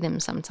to see them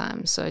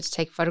sometimes. So to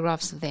take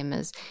photographs of them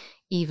is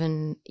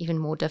even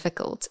more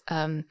difficult.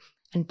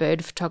 And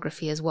bird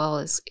photography as well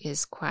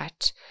is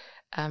quite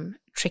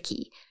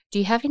tricky. Do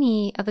you have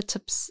any other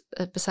tips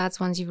besides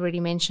ones you've already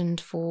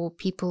mentioned for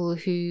people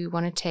who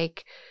want to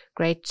take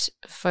great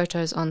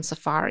photos on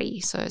safari,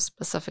 so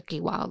specifically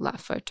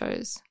wildlife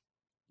photos?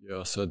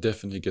 Yeah, so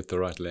definitely get the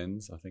right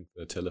lens. I think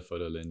the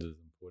telephoto lens is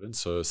important.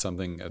 So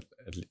something at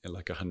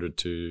like 100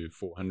 to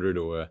 400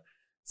 or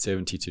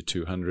 70 to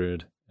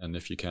 200, and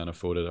if you can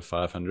afford it, a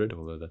 500,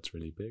 although that's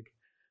really big.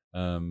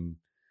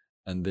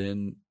 And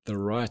then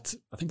I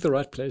think the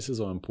right places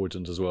are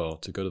important as well,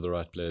 to go to the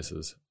right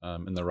places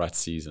in the right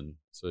season.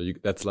 So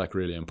that's like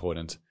really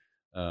important.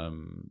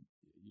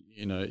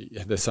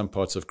 There's some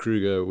parts of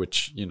Kruger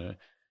which,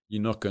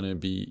 you're not going to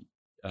be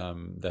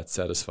that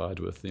satisfied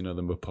with, the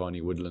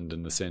Mopani woodland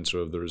in the center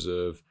of the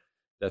reserve.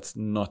 That's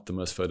not the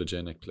most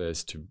photogenic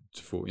place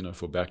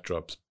for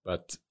backdrops,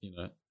 but,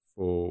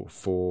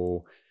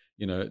 for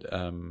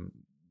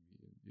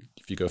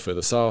if you go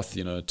further south,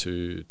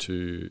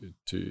 to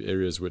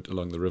areas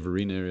along the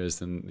riverine areas,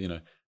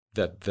 then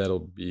that'll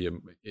be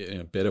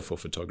better for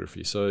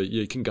photography. So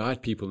you can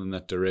guide people in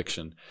that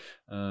direction.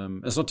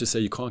 It's not to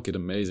say you can't get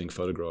amazing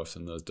photographs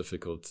in those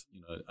difficult,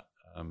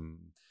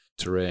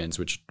 terrains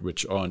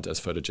which aren't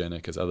as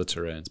photogenic as other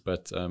terrains,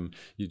 but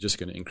you're just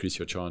going to increase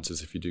your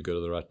chances if you do go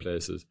to the right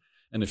places.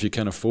 And if you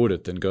can afford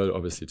it, then go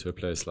obviously to a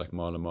place like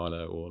Mala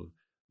Mala or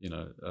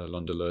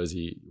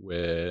Londolozi,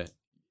 where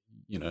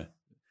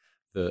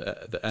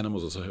the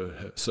animals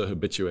are so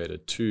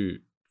habituated to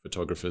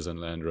photographers and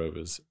Land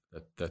Rovers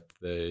that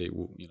they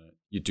will, they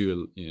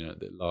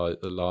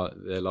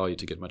allow you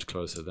to get much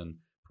closer than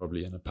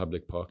probably in a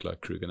public park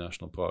like Kruger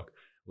National Park.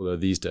 Although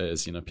these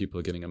days, people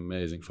are getting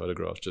amazing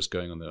photographs just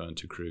going on their own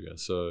to Kruger.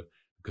 So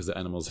because the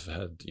animals have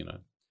had,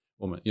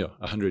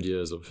 100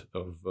 years of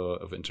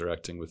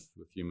interacting with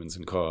humans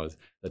and cars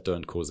that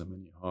don't cause them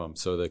any harm.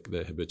 So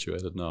they're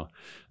habituated now.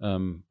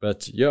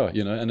 But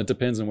and it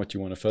depends on what you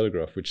want to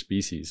photograph, which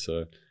species.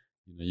 So,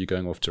 you're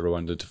going off to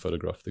Rwanda to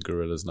photograph the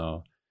gorillas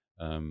now.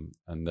 And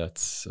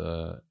that's,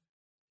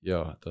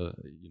 you're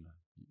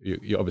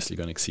obviously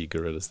going to see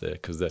gorillas there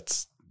because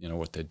that's,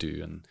 what they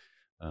do. And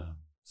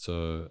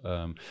so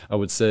I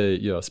would say,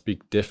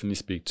 definitely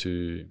speak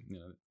to,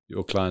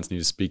 your clients need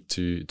to speak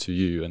to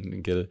you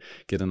and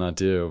get an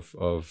idea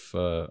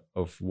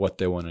of what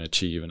they want to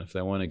achieve. And if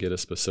they want to get a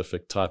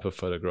specific type of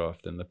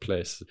photograph, then the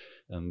place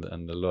and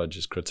the lodge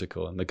is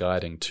critical, and the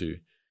guiding too,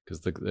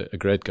 because a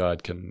great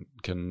guide can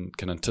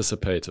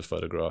anticipate a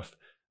photograph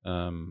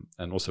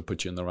and also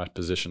put you in the right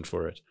position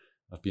for it.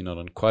 I've been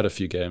on quite a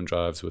few game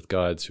drives with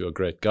guides who are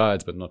great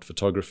guides but not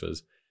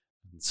photographers.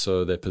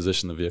 So they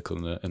position the vehicle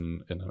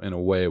in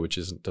a way which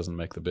doesn't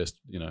make the best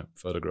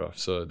photograph.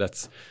 So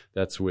that's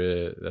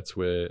where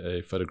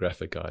a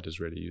photographic guide is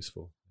really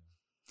useful.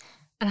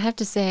 And I have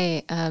to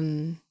say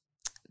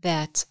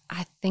that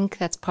I think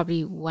that's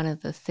probably one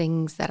of the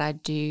things that I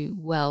do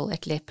well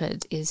at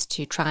Leopard is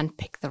to try and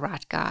pick the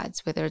right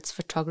guides, whether it's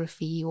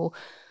photography or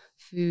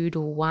food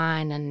or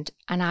wine. And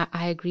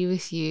I agree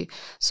with you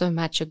so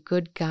much. A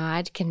good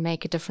guide can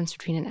make a difference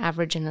between an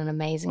average and an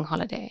amazing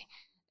holiday,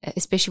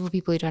 especially for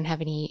people who don't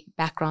have any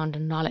background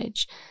and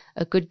knowledge.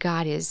 A good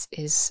guide is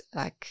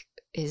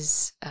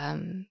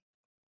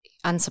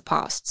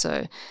unsurpassed.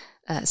 So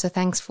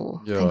thanks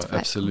for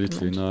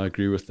absolutely. No, I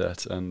agree with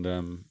that, and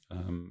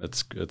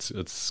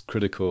it's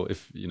critical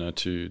if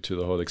to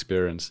the whole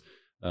experience,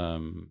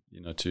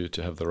 to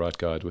have the right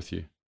guide with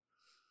you.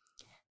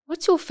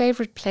 What's your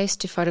favorite place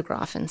to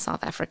photograph in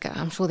South Africa?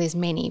 I'm sure there's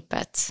many,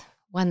 but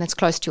one that's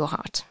close to your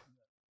heart.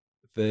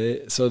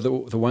 So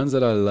the ones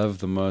that I love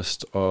the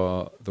most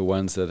are the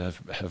ones that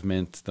have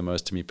meant the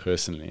most to me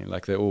personally.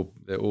 Like they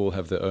all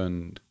have their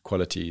own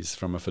qualities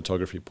from a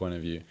photography point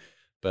of view,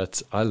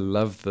 but I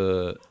love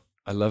the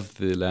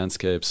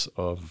landscapes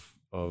of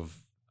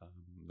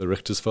the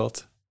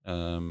Richtersveld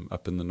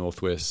up in the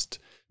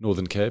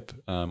Northern Cape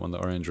on the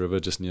Orange River,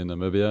 just near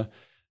Namibia.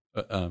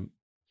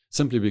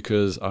 Simply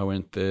because I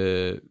went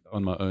there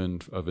on my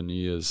own over New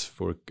Year's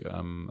for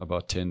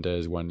about 10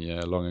 days 1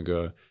 year long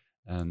ago,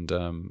 and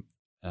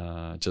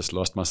just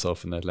lost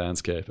myself in that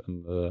landscape,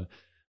 and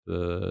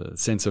the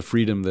sense of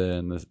freedom there,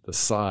 and the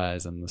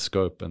size and the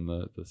scope and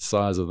the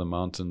size of the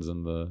mountains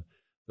and the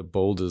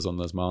boulders on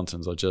those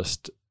mountains are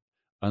just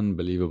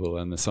unbelievable.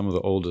 And they're some of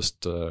the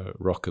oldest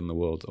rock in the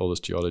world,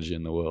 oldest geology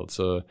in the world.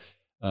 So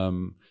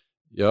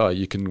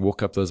you can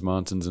walk up those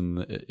mountains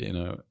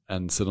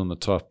and sit on the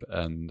top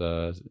and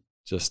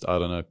just, I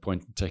don't know,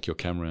 take your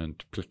camera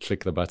and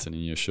click the button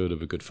and you're sure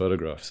of a good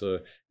photograph. So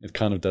it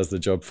kind of does the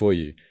job for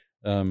you.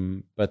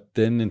 But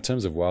then in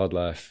terms of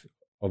wildlife,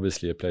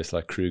 obviously a place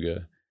like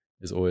Kruger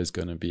is always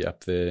going to be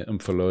up there.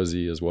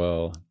 Umfolozi as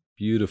well,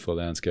 beautiful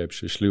landscape.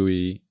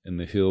 Shihlui in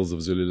the hills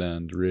of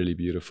Zululand, really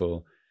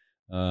beautiful.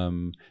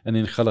 And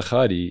then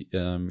Kalahari,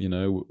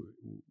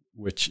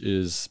 which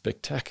is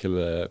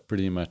spectacular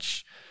pretty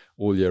much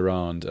all year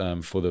round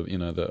for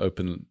the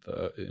open.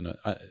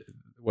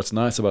 What's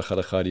nice about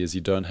Kalahari is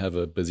you don't have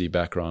a busy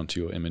background to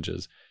your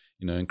images.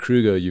 In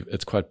Kruger,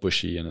 it's quite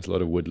bushy and it's a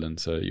lot of woodland,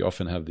 so you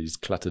often have these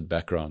cluttered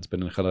backgrounds. But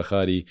in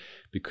Kalahari,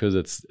 because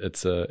it's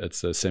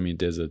a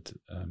semi-desert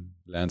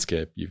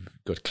landscape, you've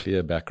got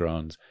clear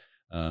backgrounds.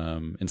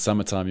 In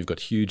summertime, you've got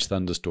huge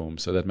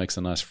thunderstorms, so that makes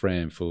a nice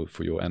frame for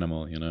your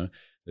animal.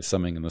 There's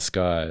something in the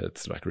sky;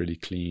 it's like really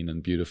clean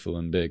and beautiful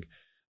and big,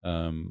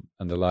 and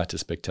the light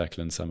is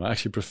spectacular in summer. I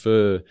actually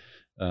prefer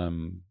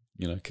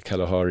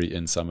Kalahari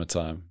in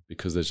summertime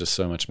because there's just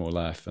so much more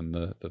life, and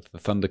the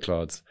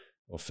thunderclouds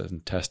are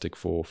fantastic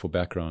for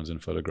backgrounds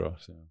and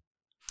photographs.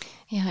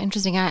 Yeah,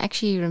 interesting. I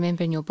actually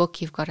remember in your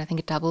book you've got, I think,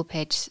 a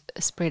double-page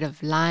spread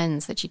of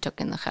lines that you took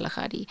in the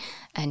Kalahari,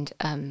 and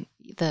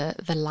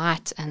the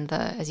light and the,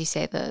 as you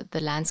say, the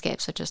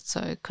landscapes are just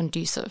so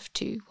conducive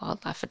to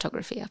wildlife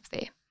photography up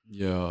there.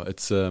 Yeah,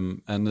 it's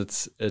and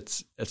it's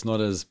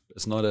not as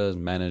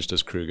managed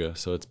as Kruger,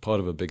 so it's part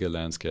of a bigger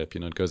landscape.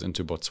 It goes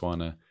into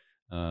Botswana,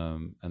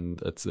 and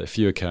there are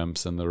fewer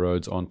camps and the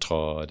roads aren't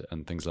tarred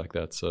and things like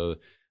that. So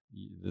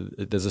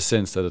there's a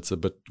sense that it's a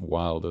bit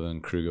wilder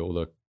than Kruger,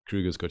 although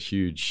Kruger's got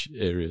huge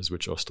areas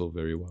which are still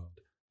very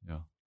wild. Yeah.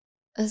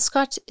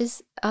 Scott,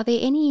 are there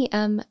any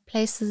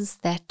places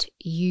that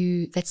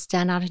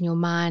stand out in your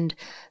mind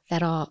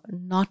that are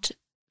not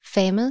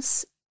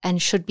famous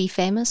and should be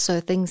famous?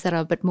 So things that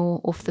are a bit more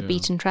off the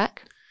beaten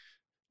track.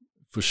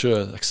 For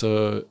sure.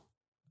 So,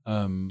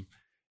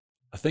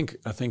 I think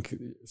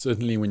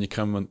certainly when you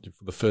come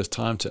for the first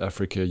time to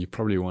Africa, you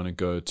probably want to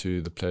go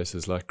to the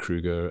places like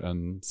Kruger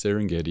and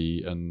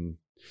Serengeti and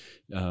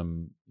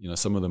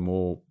some of the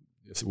more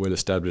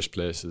well-established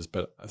places.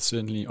 But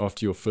certainly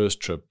after your first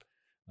trip,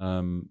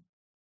 to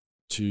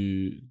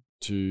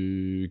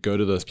go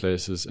to those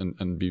places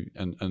and be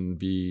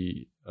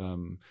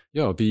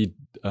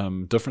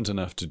different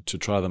enough to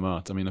try them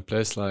out. I mean, a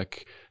place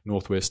like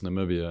Northwest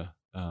Namibia,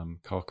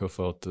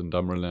 Kakofelt and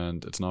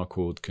Damaraland, it's now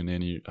called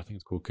Kunene. I think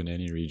it's called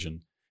Kunene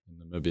region in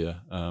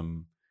Namibia,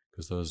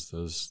 because those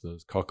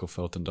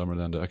Kakofelt and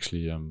Damaraland are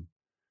actually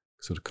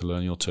sort of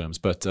colonial terms.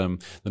 But the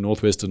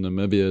northwest of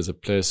Namibia is a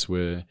place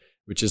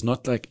which is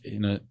not like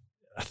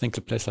I think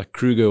a place like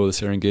Kruger or the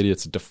Serengeti,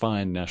 it's a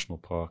defined national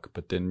park.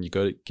 But then you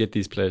go to get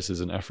these places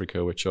in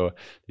Africa, which are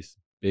these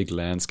big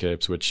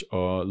landscapes, which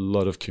are a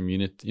lot of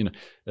community,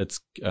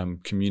 it's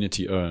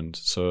community owned.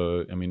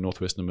 So, I mean,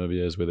 Northwest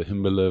Namibia is where the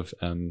Himba live,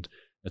 and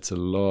it's a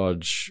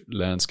large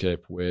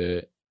landscape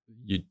where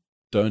you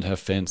don't have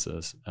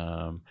fences.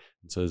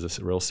 And so there's this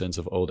real sense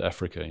of old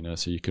Africa,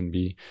 so you can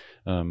be,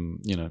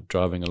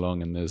 driving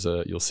along and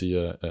you'll see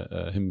a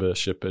Himba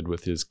shepherd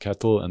with his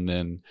cattle, and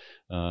then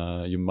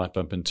you might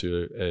bump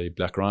into a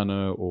black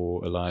rhino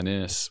or a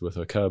lioness with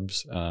her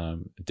cubs,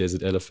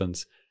 desert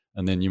elephants.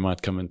 And then you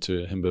might come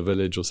into a Himba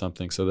village or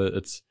something. So that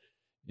it's,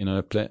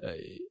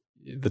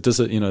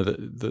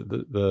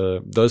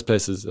 those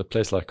places, a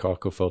place like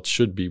Kakofelt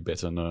should be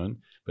better known,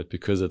 but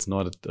because it's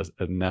not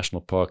a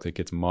national park that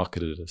gets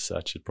marketed as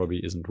such, it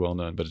probably isn't well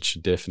known, but it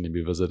should definitely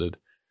be visited.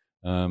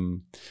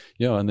 And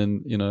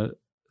then,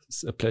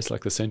 a place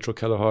like the Central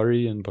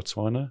Kalahari in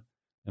Botswana.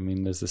 I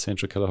mean, there's the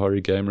Central Kalahari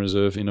Game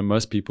Reserve.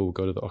 Most people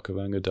go to the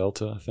Okavango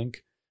Delta, I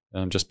think.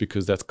 Just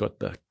because that's got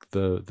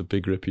the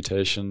big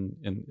reputation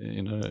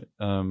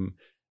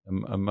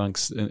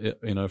amongst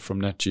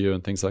from Nat Geo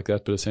and things like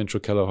that. But Central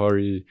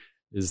Kalahari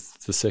is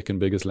the second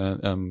biggest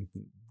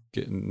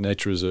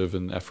nature reserve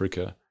in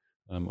Africa,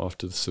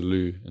 after the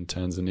Selous in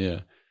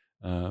Tanzania.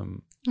 I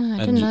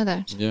didn't know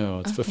that. Yeah,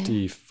 it's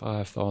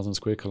 55,000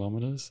 square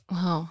kilometers.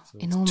 Wow, so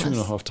enormous.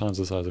 2.5 times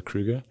the size of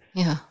Kruger.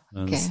 Yeah,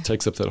 and it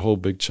takes up that whole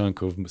big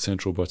chunk of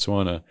central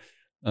Botswana.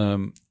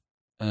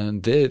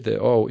 And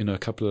there are, a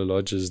couple of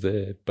lodges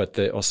there, but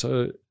they are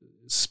so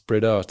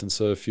spread out and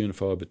so few and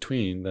far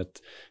between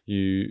that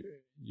you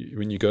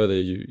when you go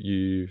there,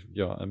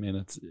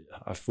 it's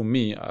for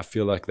me, I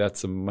feel like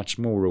that's a much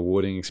more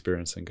rewarding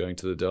experience than going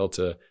to the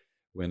Delta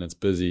when it's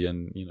busy,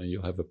 and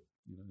you'll have the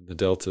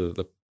Delta,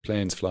 the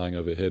planes flying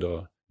overhead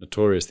are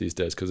notorious these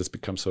days because it's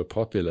become so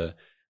popular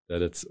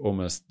that it's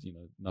almost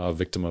now a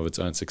victim of its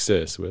own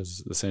success,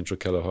 whereas the Central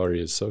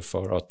Kalahari is so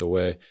far out the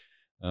way.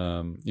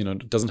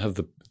 It doesn't have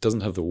the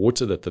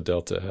water that the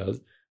Delta has,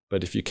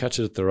 but if you catch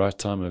it at the right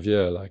time of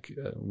year, like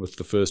with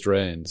the first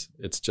rains,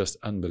 it's just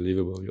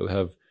unbelievable. You'll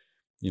have,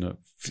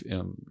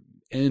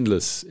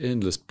 endless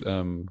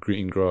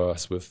green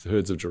grass with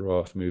herds of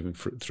giraffe moving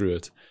through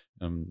it.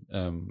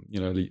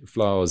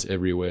 Flowers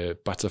everywhere,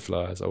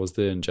 butterflies. I was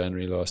there in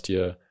January last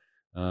year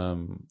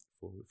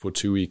for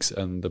 2 weeks,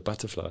 and the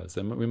butterflies.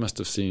 We must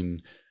have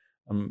seen.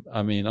 I'm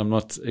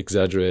not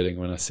exaggerating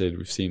when I said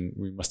we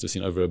must have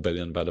seen over 1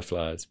 billion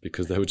butterflies,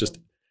 because they were just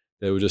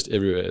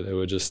everywhere. It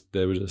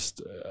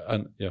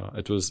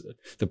was,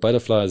 the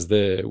butterflies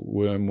there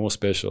were more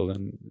special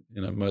than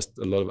a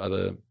lot of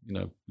other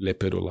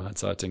leopard or lion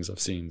sightings I've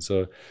seen.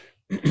 So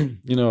and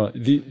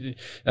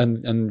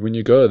when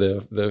you go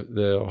there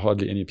are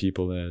hardly any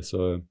people there.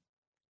 So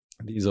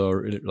these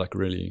are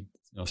really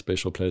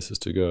special places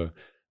to go.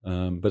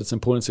 But it's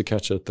important to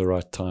catch it at the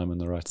right time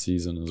and the right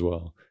season as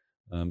well.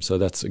 So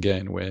that's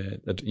again where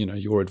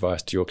your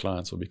advice to your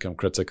clients will become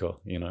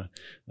critical. And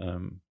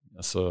then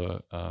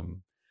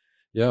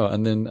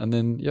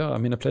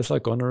a place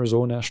like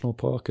Gonarazor National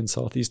Park in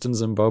southeastern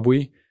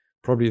Zimbabwe,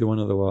 probably one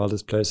of the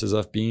wildest places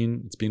I've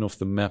been. It's been off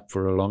the map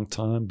for a long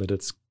time, but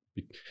it's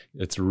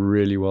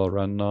really well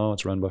run now.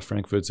 It's run by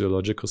Frankfurt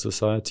Zoological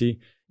Society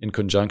in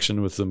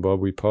conjunction with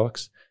Zimbabwe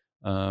Parks.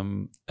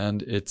 And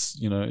it's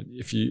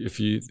if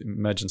you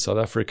imagine South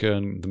Africa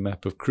and the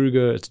map of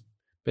Kruger, it's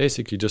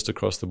basically just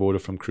across the border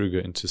from Kruger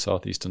into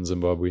southeastern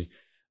Zimbabwe.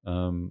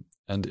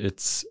 And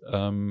it's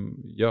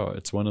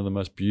one of the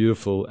most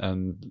beautiful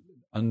and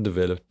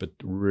undeveloped but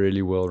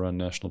really well-run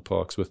national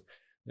parks with,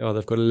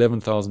 they've got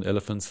 11,000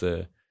 elephants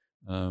there,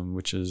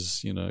 which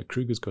is,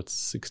 Kruger's got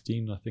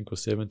 16, I think, or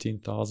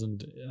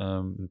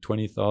 17,000,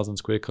 20,000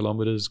 square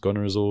kilometers.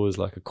 Gonorrhoea is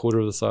like a quarter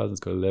of the size. It's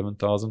got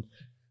 11,000.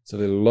 So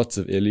there are lots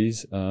of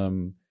ellies.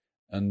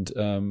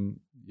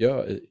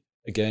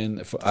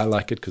 Again, I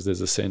like it because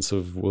there's a sense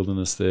of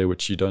wilderness there,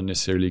 which you don't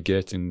necessarily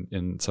get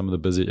in some of the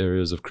busy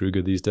areas of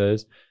Kruger these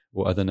days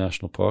or other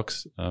national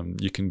parks.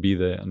 You can be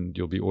there and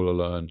you'll be all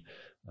alone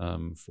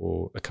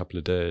for a couple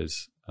of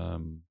days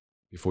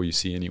before you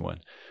see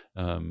anyone.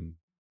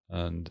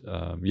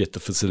 Yet the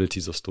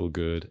facilities are still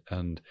good.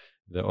 And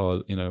there are,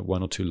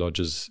 one or two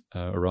lodges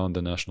around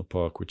the national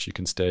park which you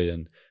can stay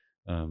in.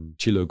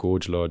 Chilo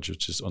Gorge Lodge,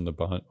 which is on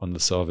the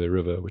Save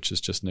River, which is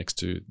just next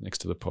to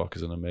the park,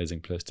 is an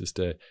amazing place to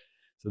stay.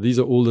 So these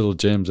are all little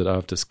gems that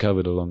I've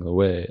discovered along the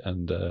way,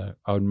 and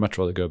I would much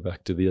rather go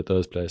back to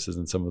those places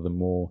than some of the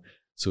more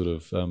sort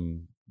of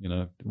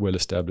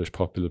well-established,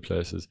 popular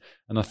places.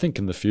 And I think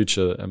in the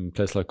future, a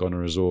place like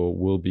Gonorrhoea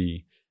will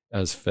be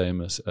as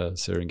famous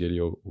as Serengeti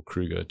or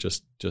Kruger,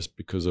 just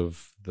because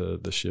of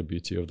the sheer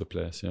beauty of the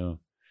place. Yeah,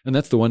 and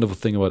that's the wonderful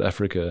thing about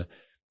Africa,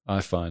 I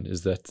find,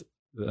 is that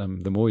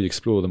the more you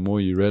explore, the more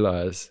you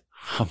realize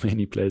how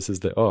many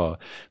places there are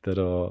that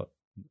are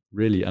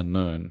really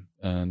unknown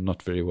and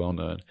not very well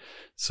known.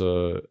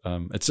 So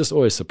it's just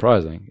always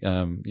surprising.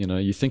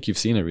 You think you've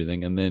seen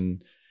everything, and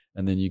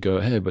then you go,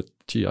 hey, but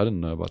gee, I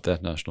didn't know about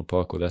that national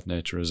park or that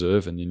nature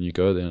reserve. And then you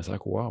go there and it's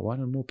like, wow, why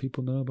don't more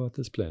people know about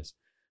this place?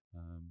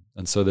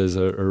 And so there's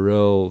a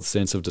real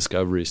sense of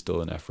discovery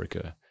still in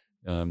Africa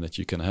that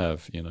you can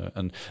have,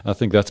 and I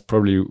think that's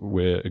probably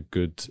where a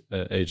good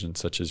agent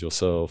such as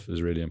yourself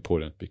is really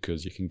important,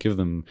 because you can give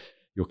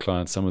your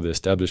clients some of the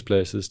established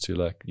places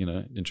to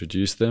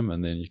introduce them,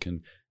 and then you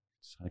can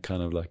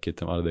kind of get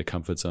them out of their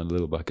comfort zone a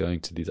little by going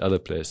to these other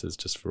places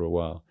just for a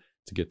while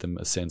to get them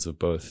a sense of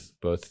both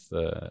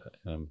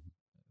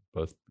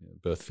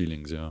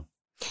feelings. Yeah.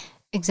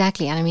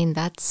 Exactly. And I mean,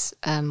 that's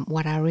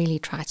what I really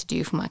try to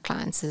do for my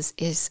clients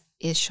is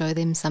show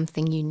them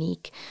something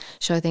unique,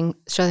 show them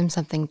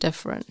something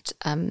different.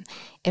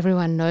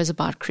 Everyone knows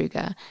about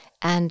Kruger,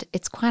 and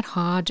it's quite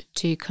hard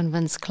to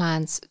convince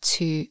clients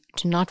to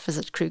not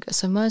visit Kruger.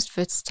 So most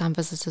first-time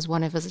visitors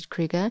want to visit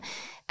Kruger,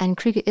 and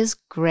Kruger is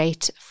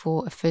great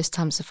for a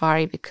first-time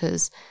safari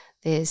because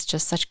there's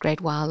just such great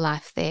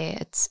wildlife there.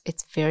 It's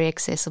very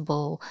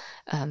accessible.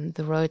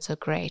 The roads are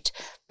great.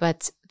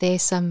 But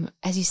there's some,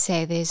 as you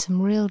say, there's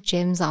some real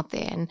gems out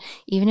there. And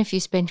even if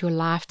you spent your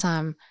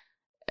lifetime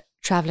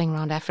traveling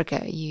around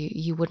Africa,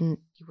 you wouldn't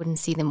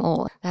see them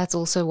all. That's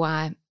also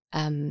why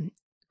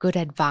good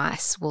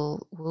advice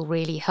will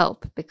really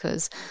help,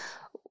 because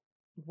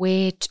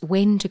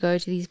when to go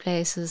to these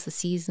places, the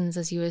seasons,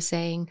 as you were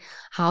saying,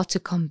 how to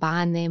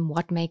combine them,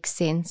 what makes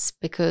sense,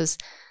 because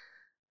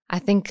I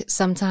think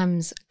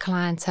sometimes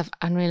clients have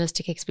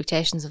unrealistic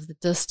expectations of the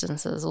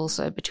distances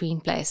also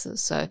between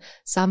places. So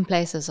some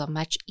places are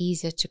much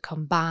easier to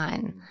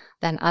combine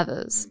than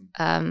others.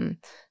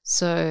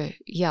 So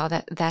yeah,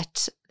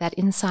 that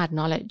inside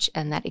knowledge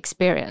and that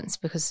experience,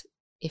 because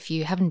if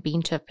you haven't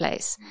been to a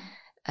place,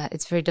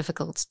 it's very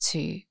difficult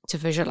to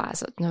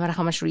visualize it. No matter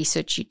how much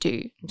research you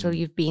do, until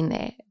you've been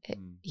there,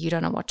 you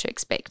don't know what to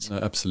expect. No,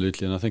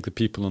 absolutely. And I think the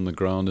people on the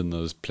ground in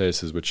those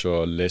places which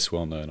are less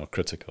well known are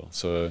critical.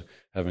 So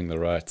having the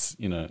right,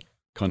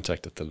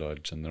 contact at the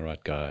lodge and the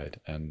right guide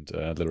and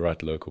the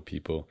right local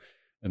people,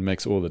 it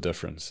makes all the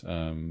difference.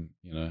 I mean,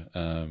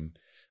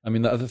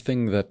 the other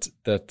thing that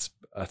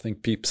I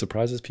think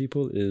surprises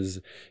people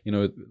is,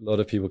 a lot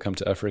of people come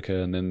to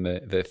Africa and then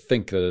they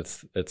think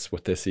that it's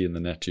what they see in the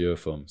Nat Geo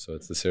film. So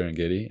it's the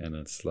Serengeti and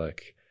it's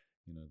like,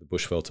 the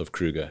bushveld of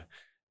Kruger.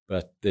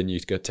 But then you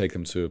take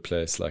them to a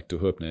place like De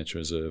Hoop Nature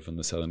Reserve on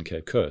the Southern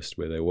Cape Coast,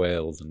 where there are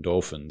whales and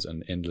dolphins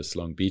and endless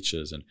long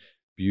beaches and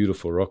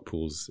beautiful rock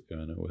pools,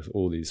 with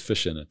all these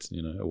fish in it,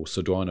 or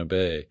Sodwana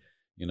Bay,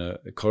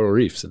 coral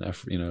reefs in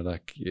Africa,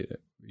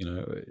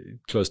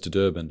 close to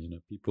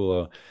Durban. People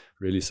are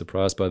really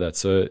surprised by that.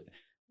 So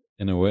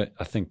in a way,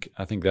 I think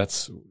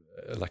that's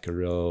like a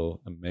real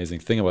amazing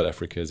thing about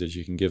Africa, is that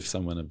you can give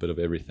someone a bit of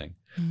everything.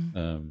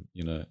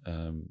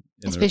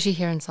 Especially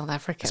here in South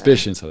Africa.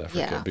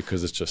 Yeah.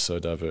 Because it's just so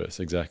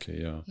diverse.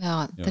 Exactly.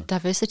 Yeah. The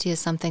diversity is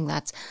something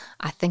that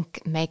I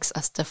think makes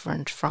us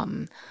different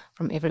from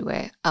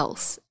everywhere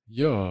else.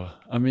 Yeah.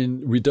 I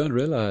mean, we don't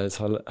realize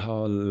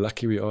how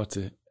lucky we are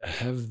to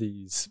have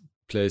these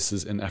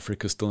places in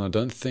Africa still. And I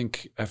don't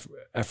think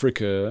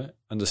Africa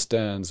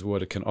understands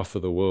what it can offer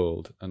the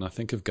world. And I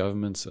think if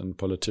governments and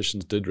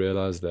politicians did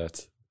realize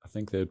that, I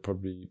think they'd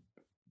probably,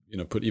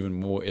 put even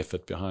more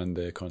effort behind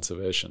their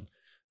conservation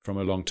from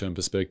a long-term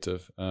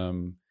perspective. I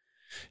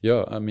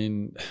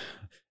mean,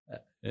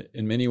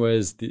 in many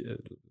ways,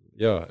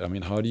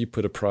 how do you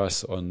put a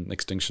price on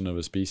extinction of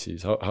a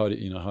species? How do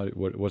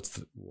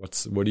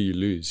what do you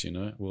lose?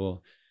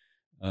 Well,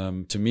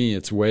 to me,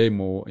 it's way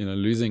more.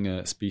 Losing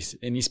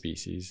any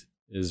species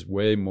is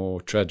way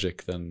more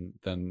tragic than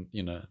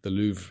the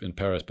Louvre in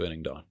Paris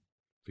burning down.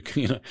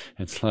 Because,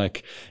 it's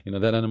like,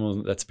 that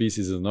animal, that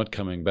species is not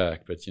coming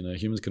back, but,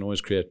 humans can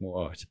always create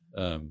more art.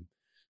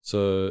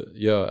 So,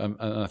 yeah, and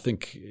I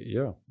think,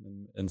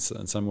 in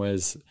some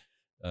ways,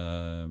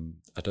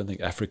 I don't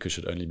think Africa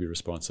should only be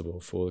responsible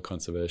for the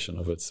conservation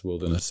of its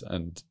wilderness,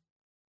 and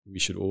we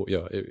should all,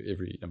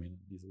 these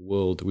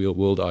are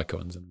world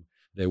icons, and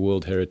they're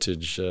world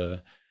heritage,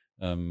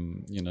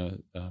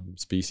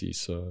 species.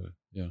 So,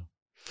 yeah.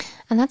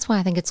 And that's why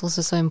I think it's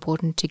also so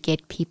important to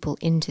get people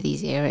into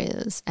these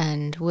areas.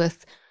 And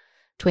with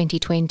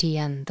 2020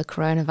 and the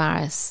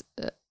coronavirus,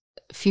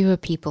 fewer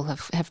people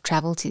have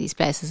traveled to these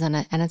places, and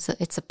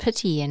it's a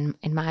pity in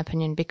my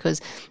opinion, because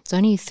it's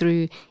only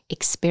through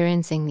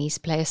experiencing these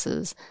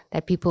places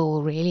that people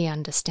will really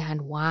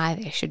understand why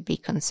they should be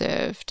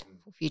conserved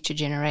for future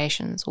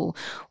generations, or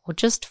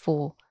just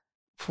for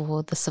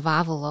the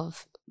survival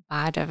of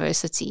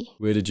biodiversity.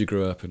 Where did you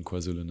grow up in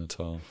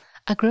KwaZulu-Natal?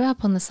 I grew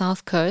up on the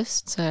south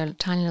coast, so a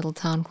tiny little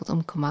town called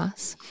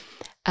Umkomaas,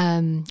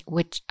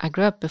 which I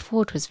grew up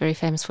before. It was very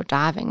famous for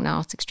diving.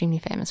 Now it's extremely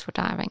famous for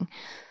diving.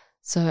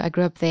 So I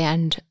grew up there,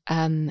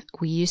 and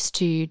we used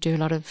to do a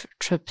lot of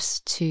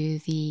trips to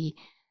the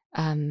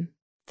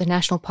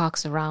national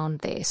parks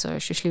around there. So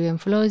Shushliwe and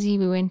Mfolozi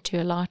we went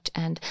to a lot,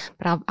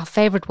 but our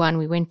favorite one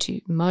we went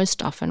to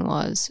most often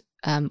was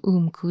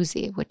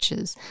Umkhuze, which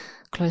is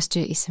close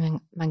to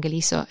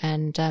Isimangaliso,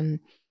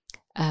 and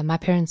my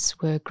parents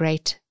were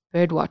great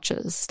bird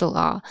watchers, still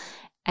are,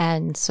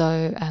 and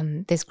so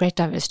there's great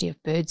diversity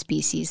of bird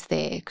species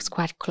there. It's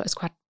quite close,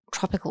 quite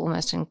tropical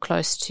almost, and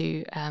close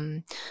to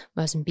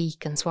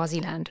Mozambique and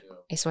Swaziland,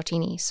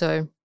 Eswatini.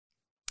 So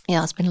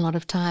yeah, I spent a lot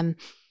of time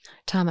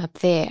up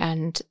there,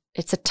 and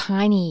it's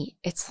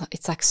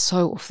it's like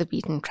so off the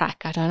beaten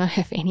track. I don't know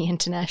if any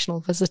international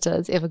visitor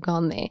has ever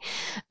gone there,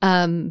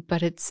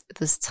 but it's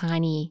this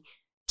tiny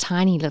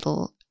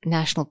little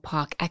national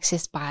park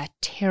accessed by a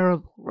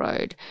terrible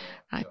road.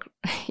 Like,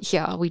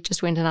 yeah, we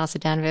just went in our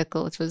sedan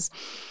vehicle. It was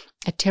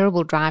a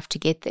terrible drive to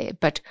get there,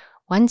 but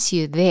once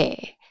you're there,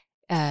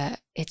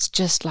 it's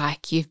just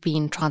like you've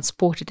been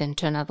transported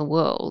into another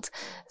world,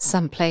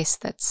 some place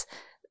that's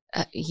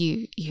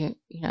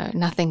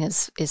nothing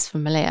is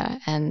familiar,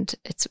 and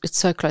it's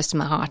so close to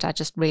my heart. I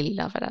just really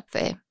love it up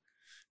there.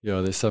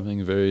 Yeah, there's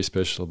something very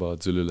special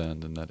about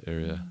Zululand in that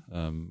area,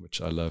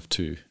 which I love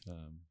too.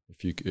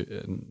 If you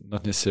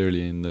not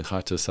necessarily in the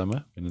height of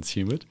summer when it's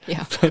humid,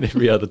 but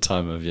every other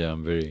time of year,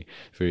 I'm very,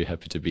 very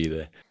happy to be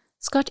there.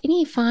 Scott,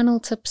 any final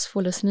tips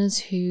for listeners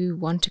who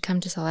want to come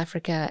to South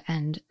Africa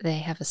and they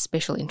have a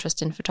special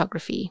interest in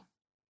photography?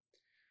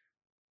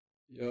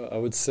 Yeah, I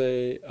would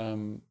say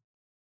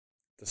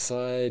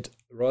decide,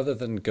 rather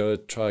than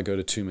try to go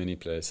to too many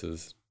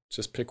places,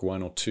 just pick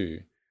one or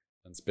two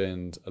and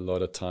spend a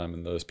lot of time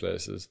in those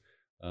places,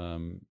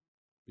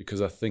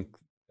 because I think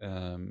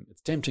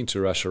it's tempting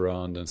to rush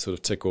around and sort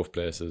of tick off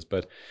places,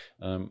 but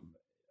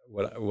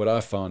what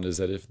I found is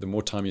that if the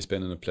more time you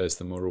spend in a place,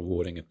 the more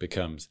rewarding it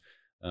becomes.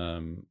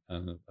 And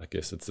I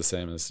guess it's the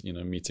same as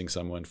meeting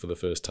someone for the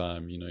first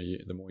time.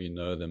 The more you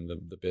know them,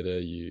 the better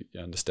you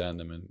understand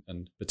them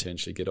and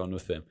potentially get on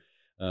with them.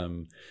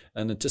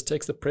 And it just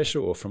takes the pressure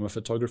off from a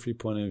photography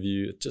point of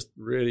view. It just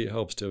really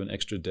helps to have an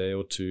extra day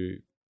or two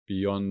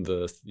beyond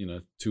the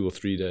 2 or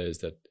 3 days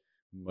that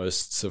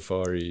most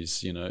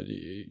safaris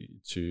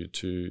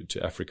to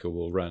Africa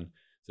will run.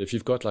 So if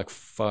you've got like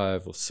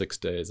 5 or 6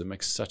 days, it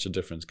makes such a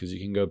difference, because you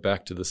can go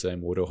back to the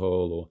same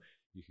waterhole, or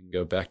you can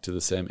go back to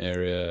the same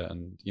area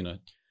and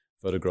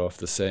photograph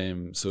the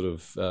same sort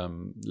of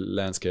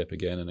landscape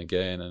again and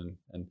again,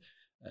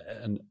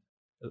 and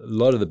a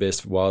lot of the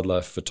best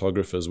wildlife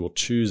photographers will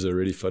choose a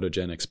really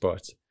photogenic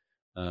spot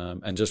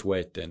and just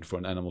wait then for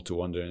an animal to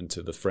wander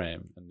into the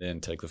frame and then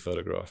take the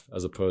photograph,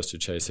 as opposed to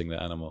chasing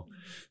the animal.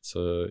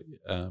 So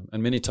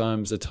and many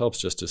times it helps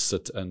just to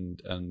sit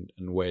and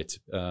wait,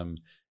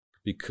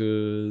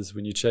 because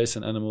when you chase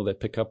an animal, they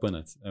pick up on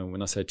it. And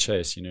when I say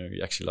chase,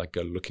 you actually like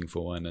go looking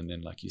for one, and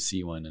then like you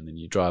see one, and then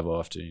you drive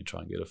after and you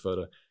try and get a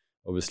photo.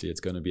 Obviously, it's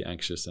going to be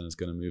anxious and it's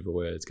going to move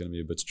away. It's going to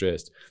be a bit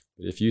stressed.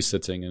 But if you're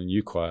sitting and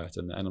you're quiet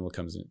and the animal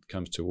comes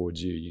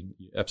towards you,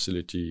 you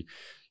absolutely,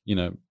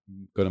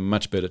 got a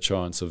much better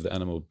chance of the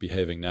animal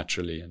behaving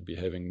naturally and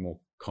behaving more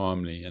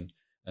calmly, and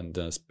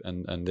then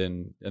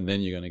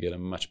you're going to get a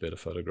much better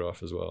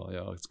photograph as well.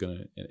 Yeah, it's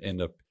going to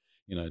end up,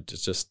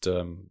 just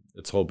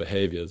its whole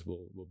behaviors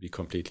will be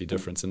completely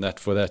different, and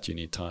for that you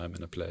need time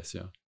and a place.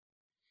 Yeah.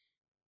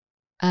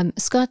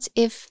 Scott,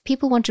 if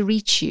people want to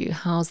reach you,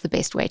 how's the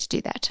best way to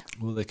do that?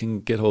 Well, they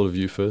can get hold of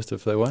you first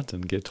if they want,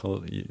 and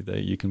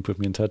you can put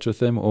me in touch with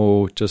them,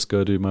 or just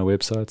go to my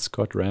website,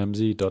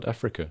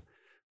 scottramsey.africa.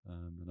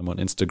 And I'm on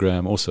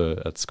Instagram also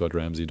at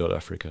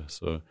scottramsey.africa.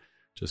 So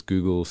just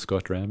Google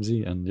Scott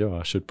Ramsey and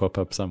I should pop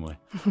up somewhere.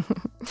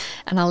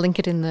 And I'll link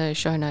it in the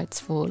show notes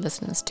for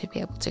listeners to be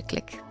able to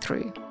click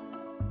through.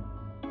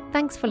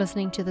 Thanks for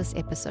listening to this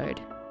episode.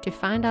 To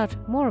find out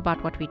more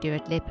about what we do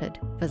at Leopard,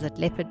 visit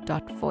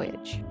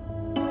leopard.voyage.